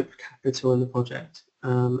of hope capital in the project,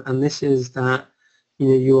 and this is that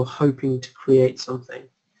you're hoping to create something,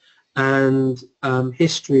 and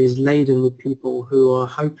history is laden with people who are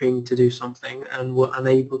hoping to do something and were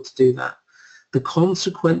unable to do that. The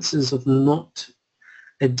consequences of not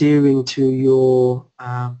adhering to your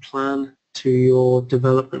plan, to your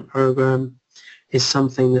development program, is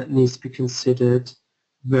something that needs to be considered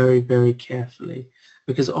very, very carefully,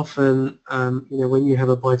 because often when you have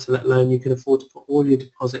a buy-to-let loan, you can afford to put all your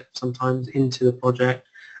deposit sometimes into the project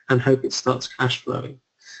and hope it starts cash flowing.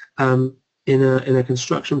 In a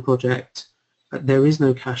construction project, there is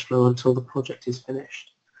no cash flow until the project is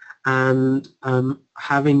finished, and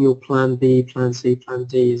having your plan B, plan C, plan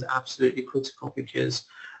D is absolutely critical, because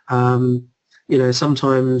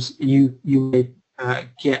sometimes you may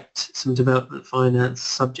get some development finance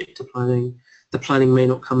subject to planning. The planning may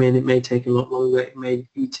not come in, it may take a lot longer, it may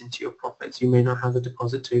eat into your profits, you may not have the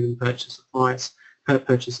deposit to even purchase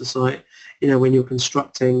the site. When you're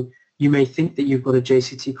constructing, you may think that you've got a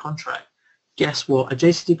JCT contract. Guess what? A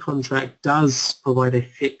JCT contract does provide a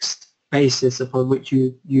fixed basis upon which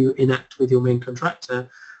you enact with your main contractor,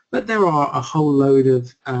 but there are a whole load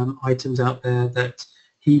of items out there that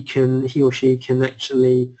he or she can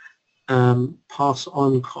actually pass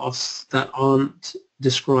on costs that aren't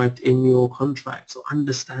described in your contract. So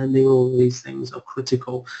understanding all of these things are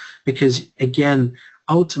critical, because again,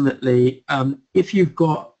 ultimately, if you've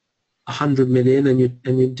got 100 million and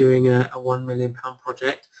you're doing a £1 million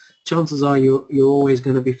project, chances are you're always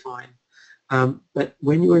going to be fine. But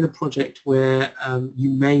when you're in a project where you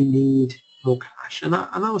may need more cash, and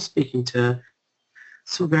I was speaking to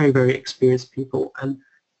some very, very experienced people, and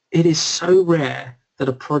it is so rare that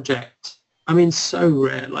a project, so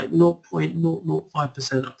rare, like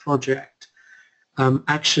 0.005% a project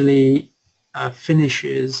actually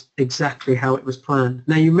finishes exactly how it was planned.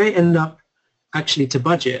 Now, you may end up actually to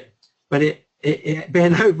budget, but it bear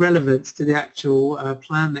no relevance to the actual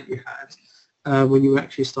plan that you had when you were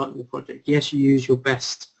actually starting the project. Yes, you use your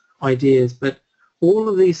best ideas, but all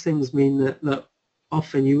of these things mean that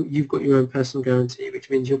often you've got your own personal guarantee, which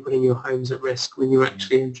means you're putting your homes at risk when you're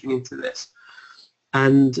actually entering into this.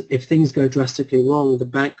 And if things go drastically wrong, the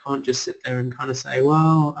bank can't just sit there and kind of say,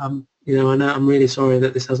 well, I know I'm really sorry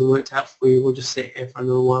that this hasn't worked out for you. We'll just sit here for a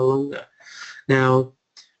little while longer. Now,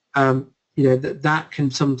 that can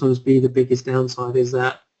sometimes be the biggest downside, is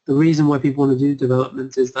that the reason why people want to do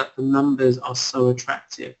development is that the numbers are so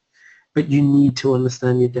attractive. but you need to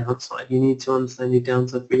understand your downside. You need to understand your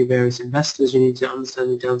downside for your various investors. You need to understand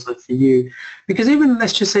your downside for you. Because even,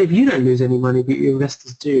 let's just say, if you don't lose any money, but your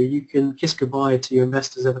investors do, you can kiss goodbye to your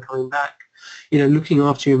investors ever coming back. Looking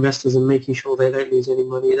after your investors and making sure they don't lose any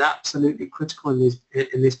money is absolutely critical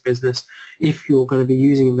in this business if you're going to be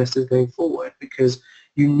using investors going forward, because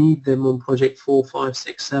you need them on project 4, 5,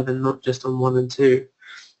 6, 7, not just on 1 and 2.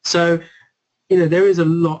 So, there is a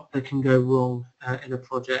lot that can go wrong in a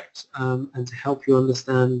project, and to help you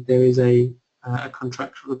understand, there is a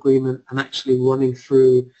contractual agreement, and actually running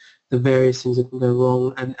through the various things that can go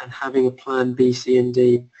wrong, and having a plan B, C, and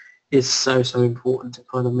D is so important to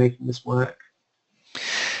kind of making this work.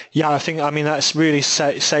 Yeah, I mean, that's really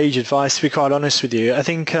sage advice, to be quite honest with you. I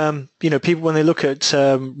think, people, when they look at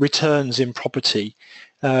returns in property,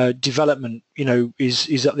 development,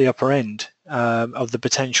 is at the upper end of the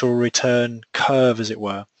potential return curve, as it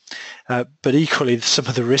were. But equally, some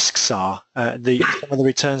of the risks are, some of the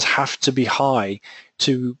returns have to be high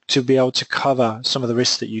to be able to cover some of the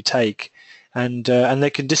risks that you take, and they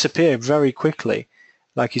can disappear very quickly.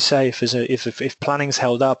 Like you say, if planning's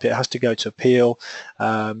held up, it has to go to appeal.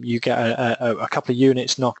 You get a couple of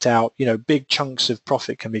units knocked out. Big chunks of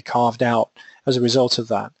profit can be carved out as a result of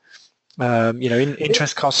that.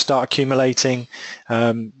 Interest costs start accumulating.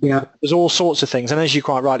 There's all sorts of things, and as you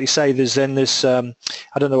quite rightly say, there's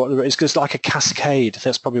I don't know what it is, because like a cascade.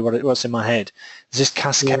 That's probably what's in my head. There's this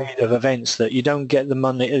cascade of events that you don't get the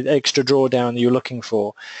money, extra drawdown that you're looking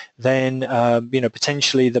for. Then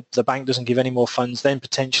potentially the bank doesn't give any more funds. Then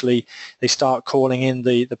potentially they start calling in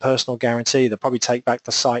the personal guarantee. They'll probably take back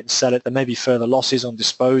the site and sell it. There may be further losses on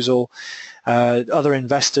disposal. Other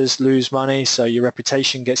investors lose money, so your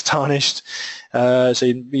reputation gets tarnished. So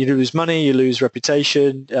you lose money, you lose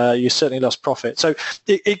reputation, you certainly lost profit. So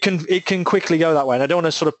it can quickly go that way. And I don't want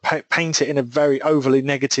to sort of paint it in a very overly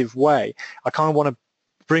negative way. I kind of want to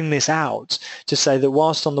bring this out to say that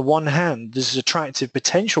whilst on the one hand there's attractive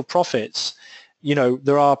potential profits,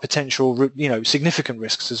 there are potential, significant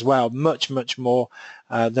risks as well, much more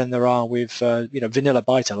than there are with, vanilla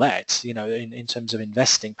buy-to-let, in terms of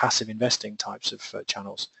investing, passive investing types of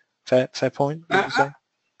channels. Fair point, would you say?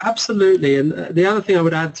 Absolutely. And the other thing I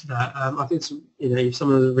would add to that, I think you've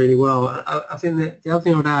summed it really well. I think that the other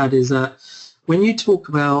thing I would add is that when you talk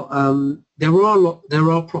about there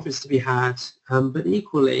are profits to be had, but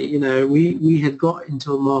equally, we had got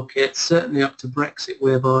into a market certainly up to Brexit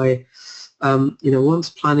whereby once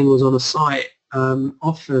planning was on a site,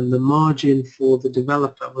 often the margin for the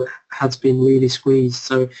developer has been really squeezed.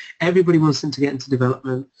 So everybody wants them to get into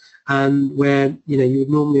development, and where you would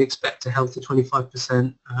normally expect a healthy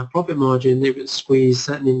 25% profit margin, it was squeezed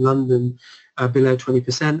certainly in London below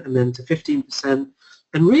 20%, and then to 15%.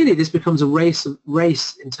 And really, this becomes a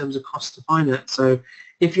race in terms of cost to finance. So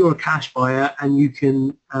if you're a cash buyer and you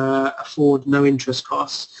can afford no interest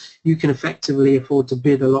costs, you can effectively afford to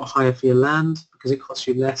bid a lot higher for your land because it costs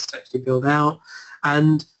you less to actually build out.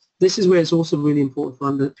 And this is where it's also really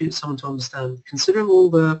important for someone to understand, considering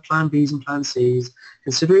all the plan Bs and plan Cs,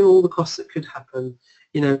 considering all the costs that could happen,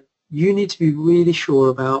 you need to be really sure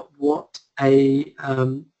about what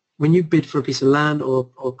when you bid for a piece of land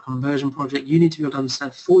or conversion project, you need to be able to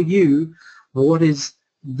understand for you what is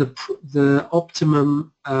the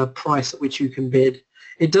optimum price at which you can bid.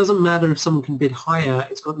 It doesn't matter if someone can bid higher.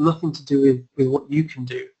 It's got nothing to do with what you can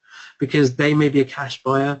do, because they may be a cash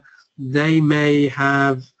buyer. They may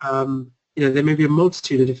have, there may be a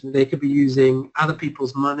multitude of different. They could be using other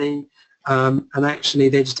people's money, and actually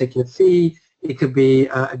they're just taking a fee. It could be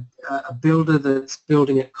a builder that's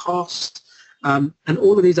building at cost. And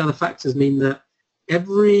all of these other factors mean that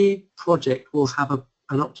every project will have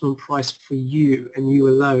an optimum price for you and you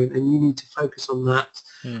alone, and you need to focus on that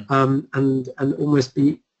and almost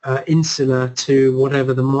be insular to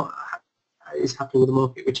whatever is happening with the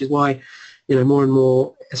market, which is why, more and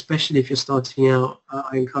more, especially if you're starting out,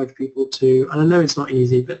 I encourage people to, and I know it's not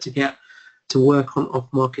easy, but to work on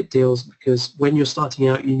off-market deals, because when you're starting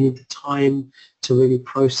out, you need the time to really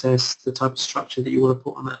process the type of structure that you want to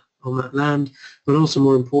put on that land, but also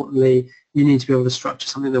more importantly, you need to be able to structure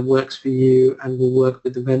something that works for you and will work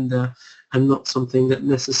with the vendor, and not something that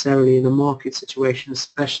necessarily in a market situation,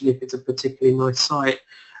 especially if it's a particularly nice site,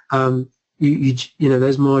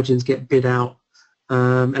 those margins get bid out,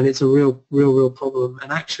 and it's a real problem.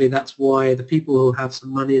 And actually, that's why the people who have some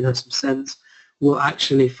money and have some sense will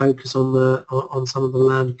actually focus on some of the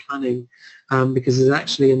land planning, because it's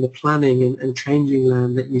actually in the planning and changing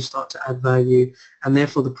land that you start to add value, and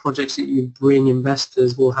therefore the projects that you bring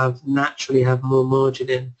investors will naturally have more margin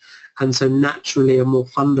in, and so naturally are more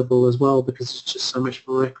fundable as well, because there's just so much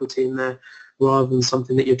more equity in there, rather than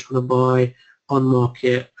something that you're trying to buy on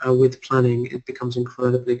market with planning. It becomes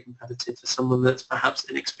incredibly competitive for someone that's perhaps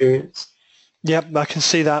inexperienced. Yep, I can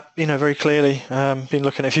see that, very clearly. Been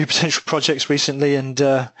looking at a few potential projects recently, and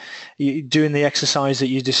doing the exercise that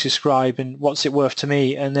you just described, and what's it worth to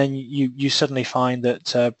me, and then you suddenly find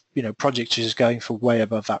that projects are just going for way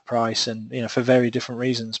above that price, and for very different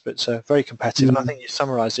reasons, but very competitive. And I think you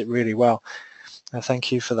summarised it really well.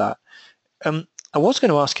 Thank you for that. I was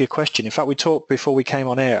going to ask you a question. In fact, we talked before we came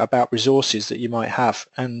on air about resources that you might have,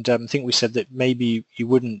 and I think we said that maybe you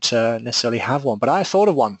wouldn't necessarily have one, but I thought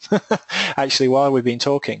of one actually while we've been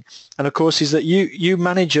talking. And of course, is that you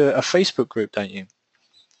manage a Facebook group, don't you?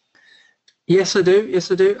 Yes, I do.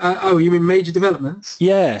 Yes, I do. Oh, you mean major developments?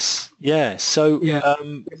 Yes. So, yeah.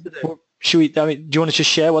 Do you want to just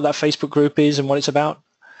share what that Facebook group is and what it's about?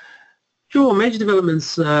 Sure. Major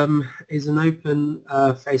Developments is an open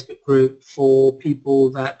Facebook group for people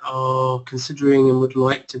that are considering and would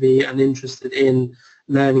like to be and interested in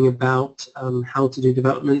learning about how to do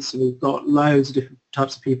developments. So we've got loads of different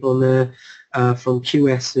types of people on there, from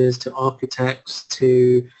QSs to architects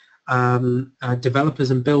to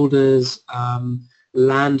developers and builders,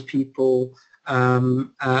 land people, and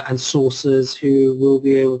sourcers who will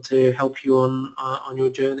be able to help you on your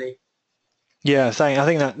journey. Yeah, I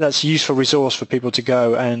think that's a useful resource for people to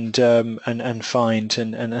go and find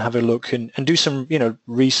and have a look and do some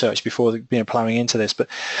research before ploughing into this. But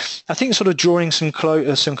I think sort of drawing some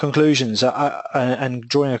conclusions and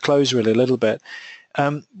drawing a close really a little bit.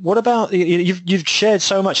 What about you've shared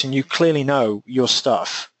so much and you clearly know your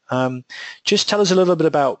stuff. Just tell us a little bit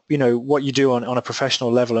about what you do on a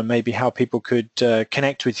professional level and maybe how people could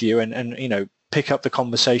connect with you and pick up the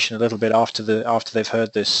conversation a little bit after they've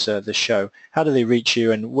heard this show. How do they reach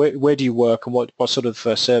you, and where do you work, and what sort of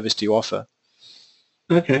service do you offer?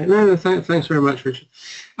 Okay, no, thanks very much, Richard.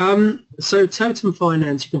 So Totum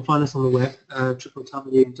Finance, you can find us on the web,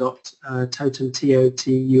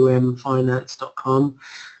 www.totumfinance.com.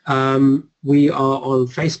 We are on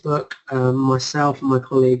Facebook. Myself and my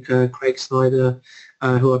colleague Craig Snyder,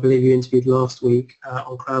 who I believe you interviewed last week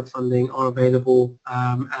on crowdfunding, are available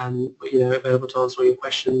and available to answer all your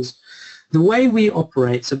questions. The way we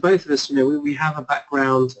operate, so both of us, we have a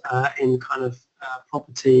background in kind of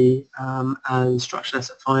property and structured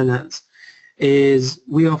asset finance, is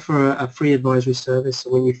we offer a free advisory service. So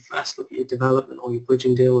when you first look at your development or your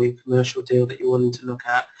bridging deal or your commercial deal that you're wanting to look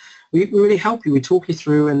at, we really help you. We talk you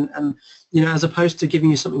through and as opposed to giving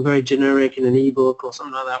you something very generic in an ebook or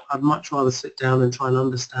something like that, I'd much rather sit down and try and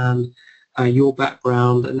understand your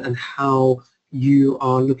background and how you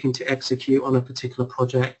are looking to execute on a particular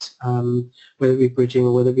project, whether it be bridging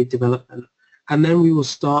or whether it be development. And then we will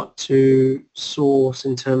start to source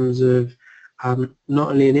in terms of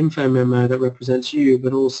not only an info memo that represents you,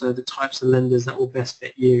 but also the types of lenders that will best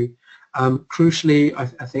fit you. Crucially, I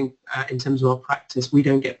think in terms of our practice, we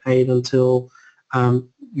don't get paid until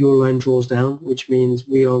your loan draws down, which means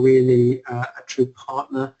we are really a true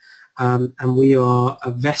partner, and we are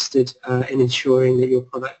vested in ensuring that your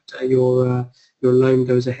product, your loan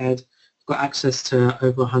goes ahead. We've got access to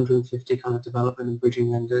over 150 kind of development and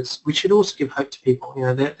bridging lenders, which should also give hope to people.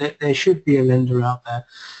 There should be a lender out there.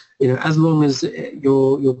 As long as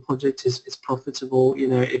your project is profitable,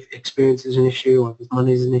 if experience is an issue or if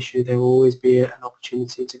money is an issue, there will always be an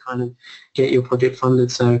opportunity to kind of get your project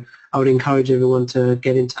funded. So I would encourage everyone to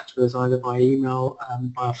get in touch with us either by email,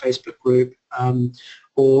 by our Facebook group,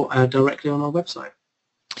 or directly on our website.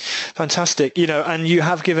 Fantastic, and you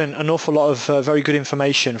have given an awful lot of very good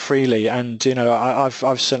information freely, and I've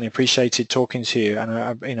certainly appreciated talking to you,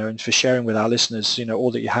 and and for sharing with our listeners,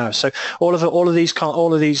 all that you have. So all of these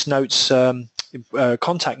notes,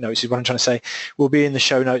 contact notes is what I'm trying to say, will be in the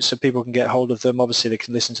show notes, so people can get hold of them. Obviously, they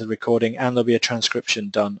can listen to the recording, and there'll be a transcription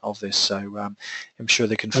done of this. So I'm sure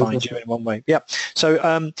they can find you in one way. Yeah.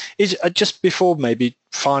 So is just before maybe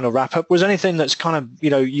final wrap up, was anything that's kind of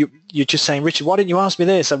you're just saying, Richard, why didn't you ask me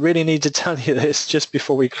this? I really need to tell you this just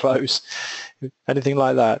before we close. Anything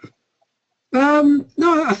like that? No,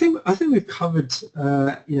 I think we've covered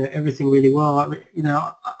everything really well.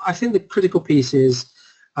 I think the critical piece is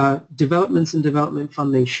developments and development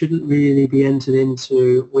funding shouldn't really be entered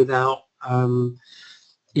into without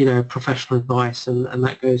professional advice, and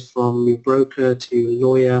that goes from your broker to your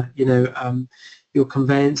lawyer. Your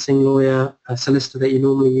conveyancing lawyer, a solicitor that you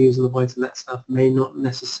normally use on the buy-to-let stuff may not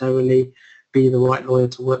necessarily be the right lawyer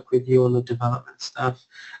to work with you on the development stuff.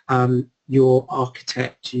 your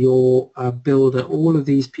architect, your builder, all of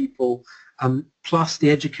these people, plus the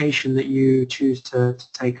education that you choose to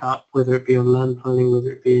take up, whether it be on land planning, whether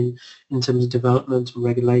it be in terms of development and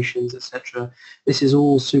regulations, etc. This is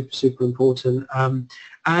all super, super important.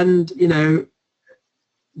 And, you know,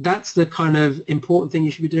 that's the kind of important thing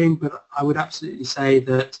you should be doing, but I would absolutely say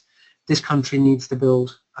that this country needs to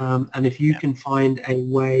build. And if you can find a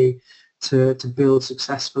way to build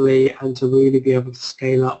successfully and to really be able to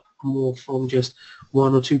scale up more from just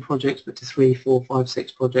 1 or 2 projects, but to 3, 4, 5,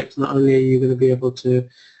 6 projects, not only are you going to be able to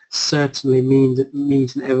certainly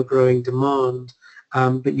meet an ever-growing demand,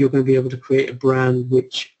 but you're going to be able to create a brand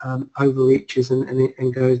which overreaches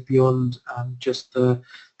and goes beyond just the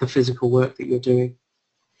physical work that you're doing.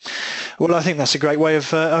 Well, I think that's a great way of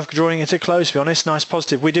drawing it to a close, to be honest. Nice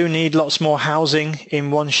positive. We do need lots more housing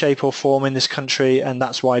in one shape or form in this country, and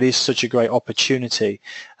that's why it is such a great opportunity.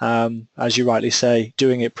 As you rightly say,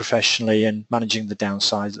 doing it professionally and managing the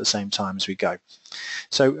downsides at the same time as we go.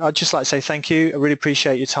 So I'd just like to say thank you. I really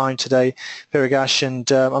appreciate your time today, Pirigash,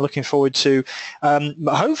 and I'm looking forward to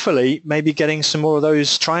hopefully maybe getting some more of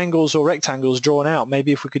those triangles or rectangles drawn out.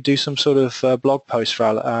 Maybe if we could do some sort of blog post for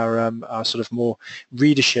our sort of more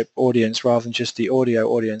readership audience rather than just the audio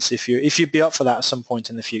audience, if you'd be up for that at some point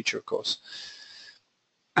in the future, of course.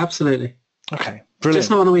 Absolutely. Okay, brilliant. Just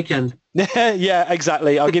not on the weekend. Yeah,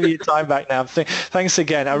 exactly. I'll give you your time back now. Thanks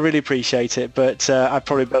again. I really appreciate it, but I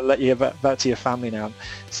probably better let you back to your family now.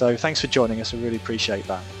 So thanks for joining us. I really appreciate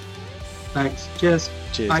that. Thanks. Cheers.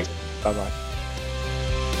 Cheers. Bye. Bye-bye.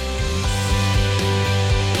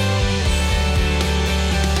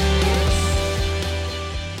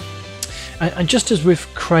 And just as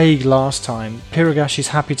with Craig last time, Pirigash is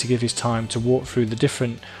happy to give his time to walk through the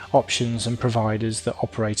different options and providers that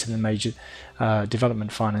operate in the major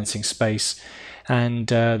development financing space. And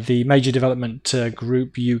the Major Development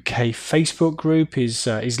Group UK Facebook group is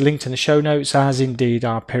linked in the show notes, as indeed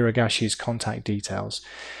are Pirigash's contact details.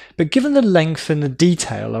 But given the length and the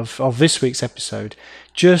detail of this week's episode,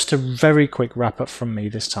 just a very quick wrap up from me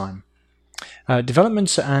this time.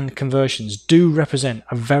 Developments and conversions do represent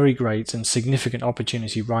a very great and significant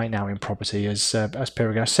opportunity right now in property, as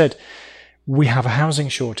Pirigash said. We have a housing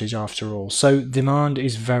shortage after all, so demand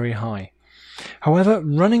is very high. However,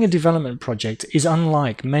 running a development project is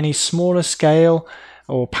unlike many smaller scale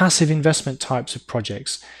or passive investment types of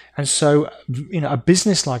projects, and so a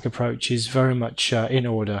business-like approach is very much in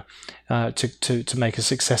order to make a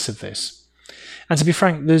success of this. And to be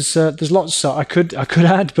frank, there's lots I could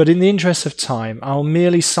add, but in the interest of time, I'll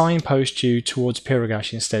merely signpost you towards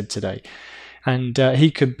Pirigash instead today, and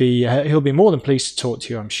he'll be more than pleased to talk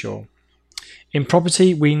to you, I'm sure. In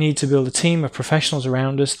property, we need to build a team of professionals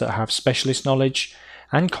around us that have specialist knowledge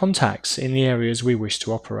and contacts in the areas we wish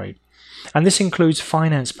to operate, and this includes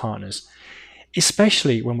finance partners,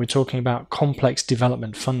 especially when we're talking about complex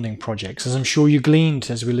development funding projects, as I'm sure you gleaned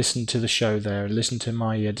as we listened to the show there, listened to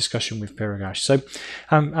my discussion with Pirigash. So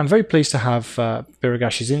I'm very pleased to have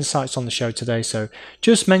Pirigash's insights on the show today, so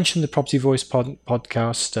just mention the Property Voice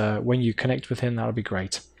podcast when you connect with him. That'll be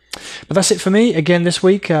great. But that's it for me again this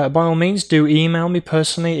week. By all means, do email me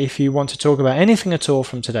personally if you want to talk about anything at all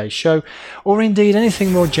from today's show, or indeed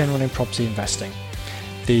anything more general in property investing.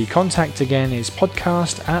 The contact again is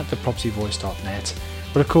podcast@thepropertyvoice.net.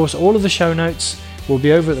 But of course, all of the show notes will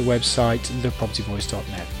be over at the website,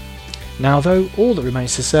 thepropertyvoice.net. Now though, all that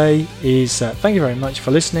remains to say is thank you very much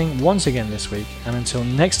for listening once again this week, and until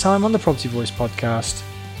next time on the Property Voice podcast,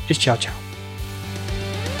 it's ciao ciao.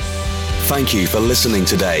 Thank you for listening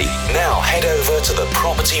today. Now head over to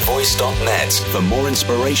thepropertyvoice.net for more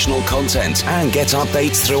inspirational content and get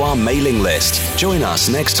updates through our mailing list. Join us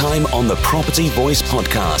next time on the Property Voice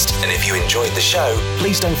podcast. And if you enjoyed the show,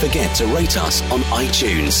 please don't forget to rate us on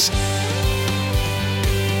iTunes.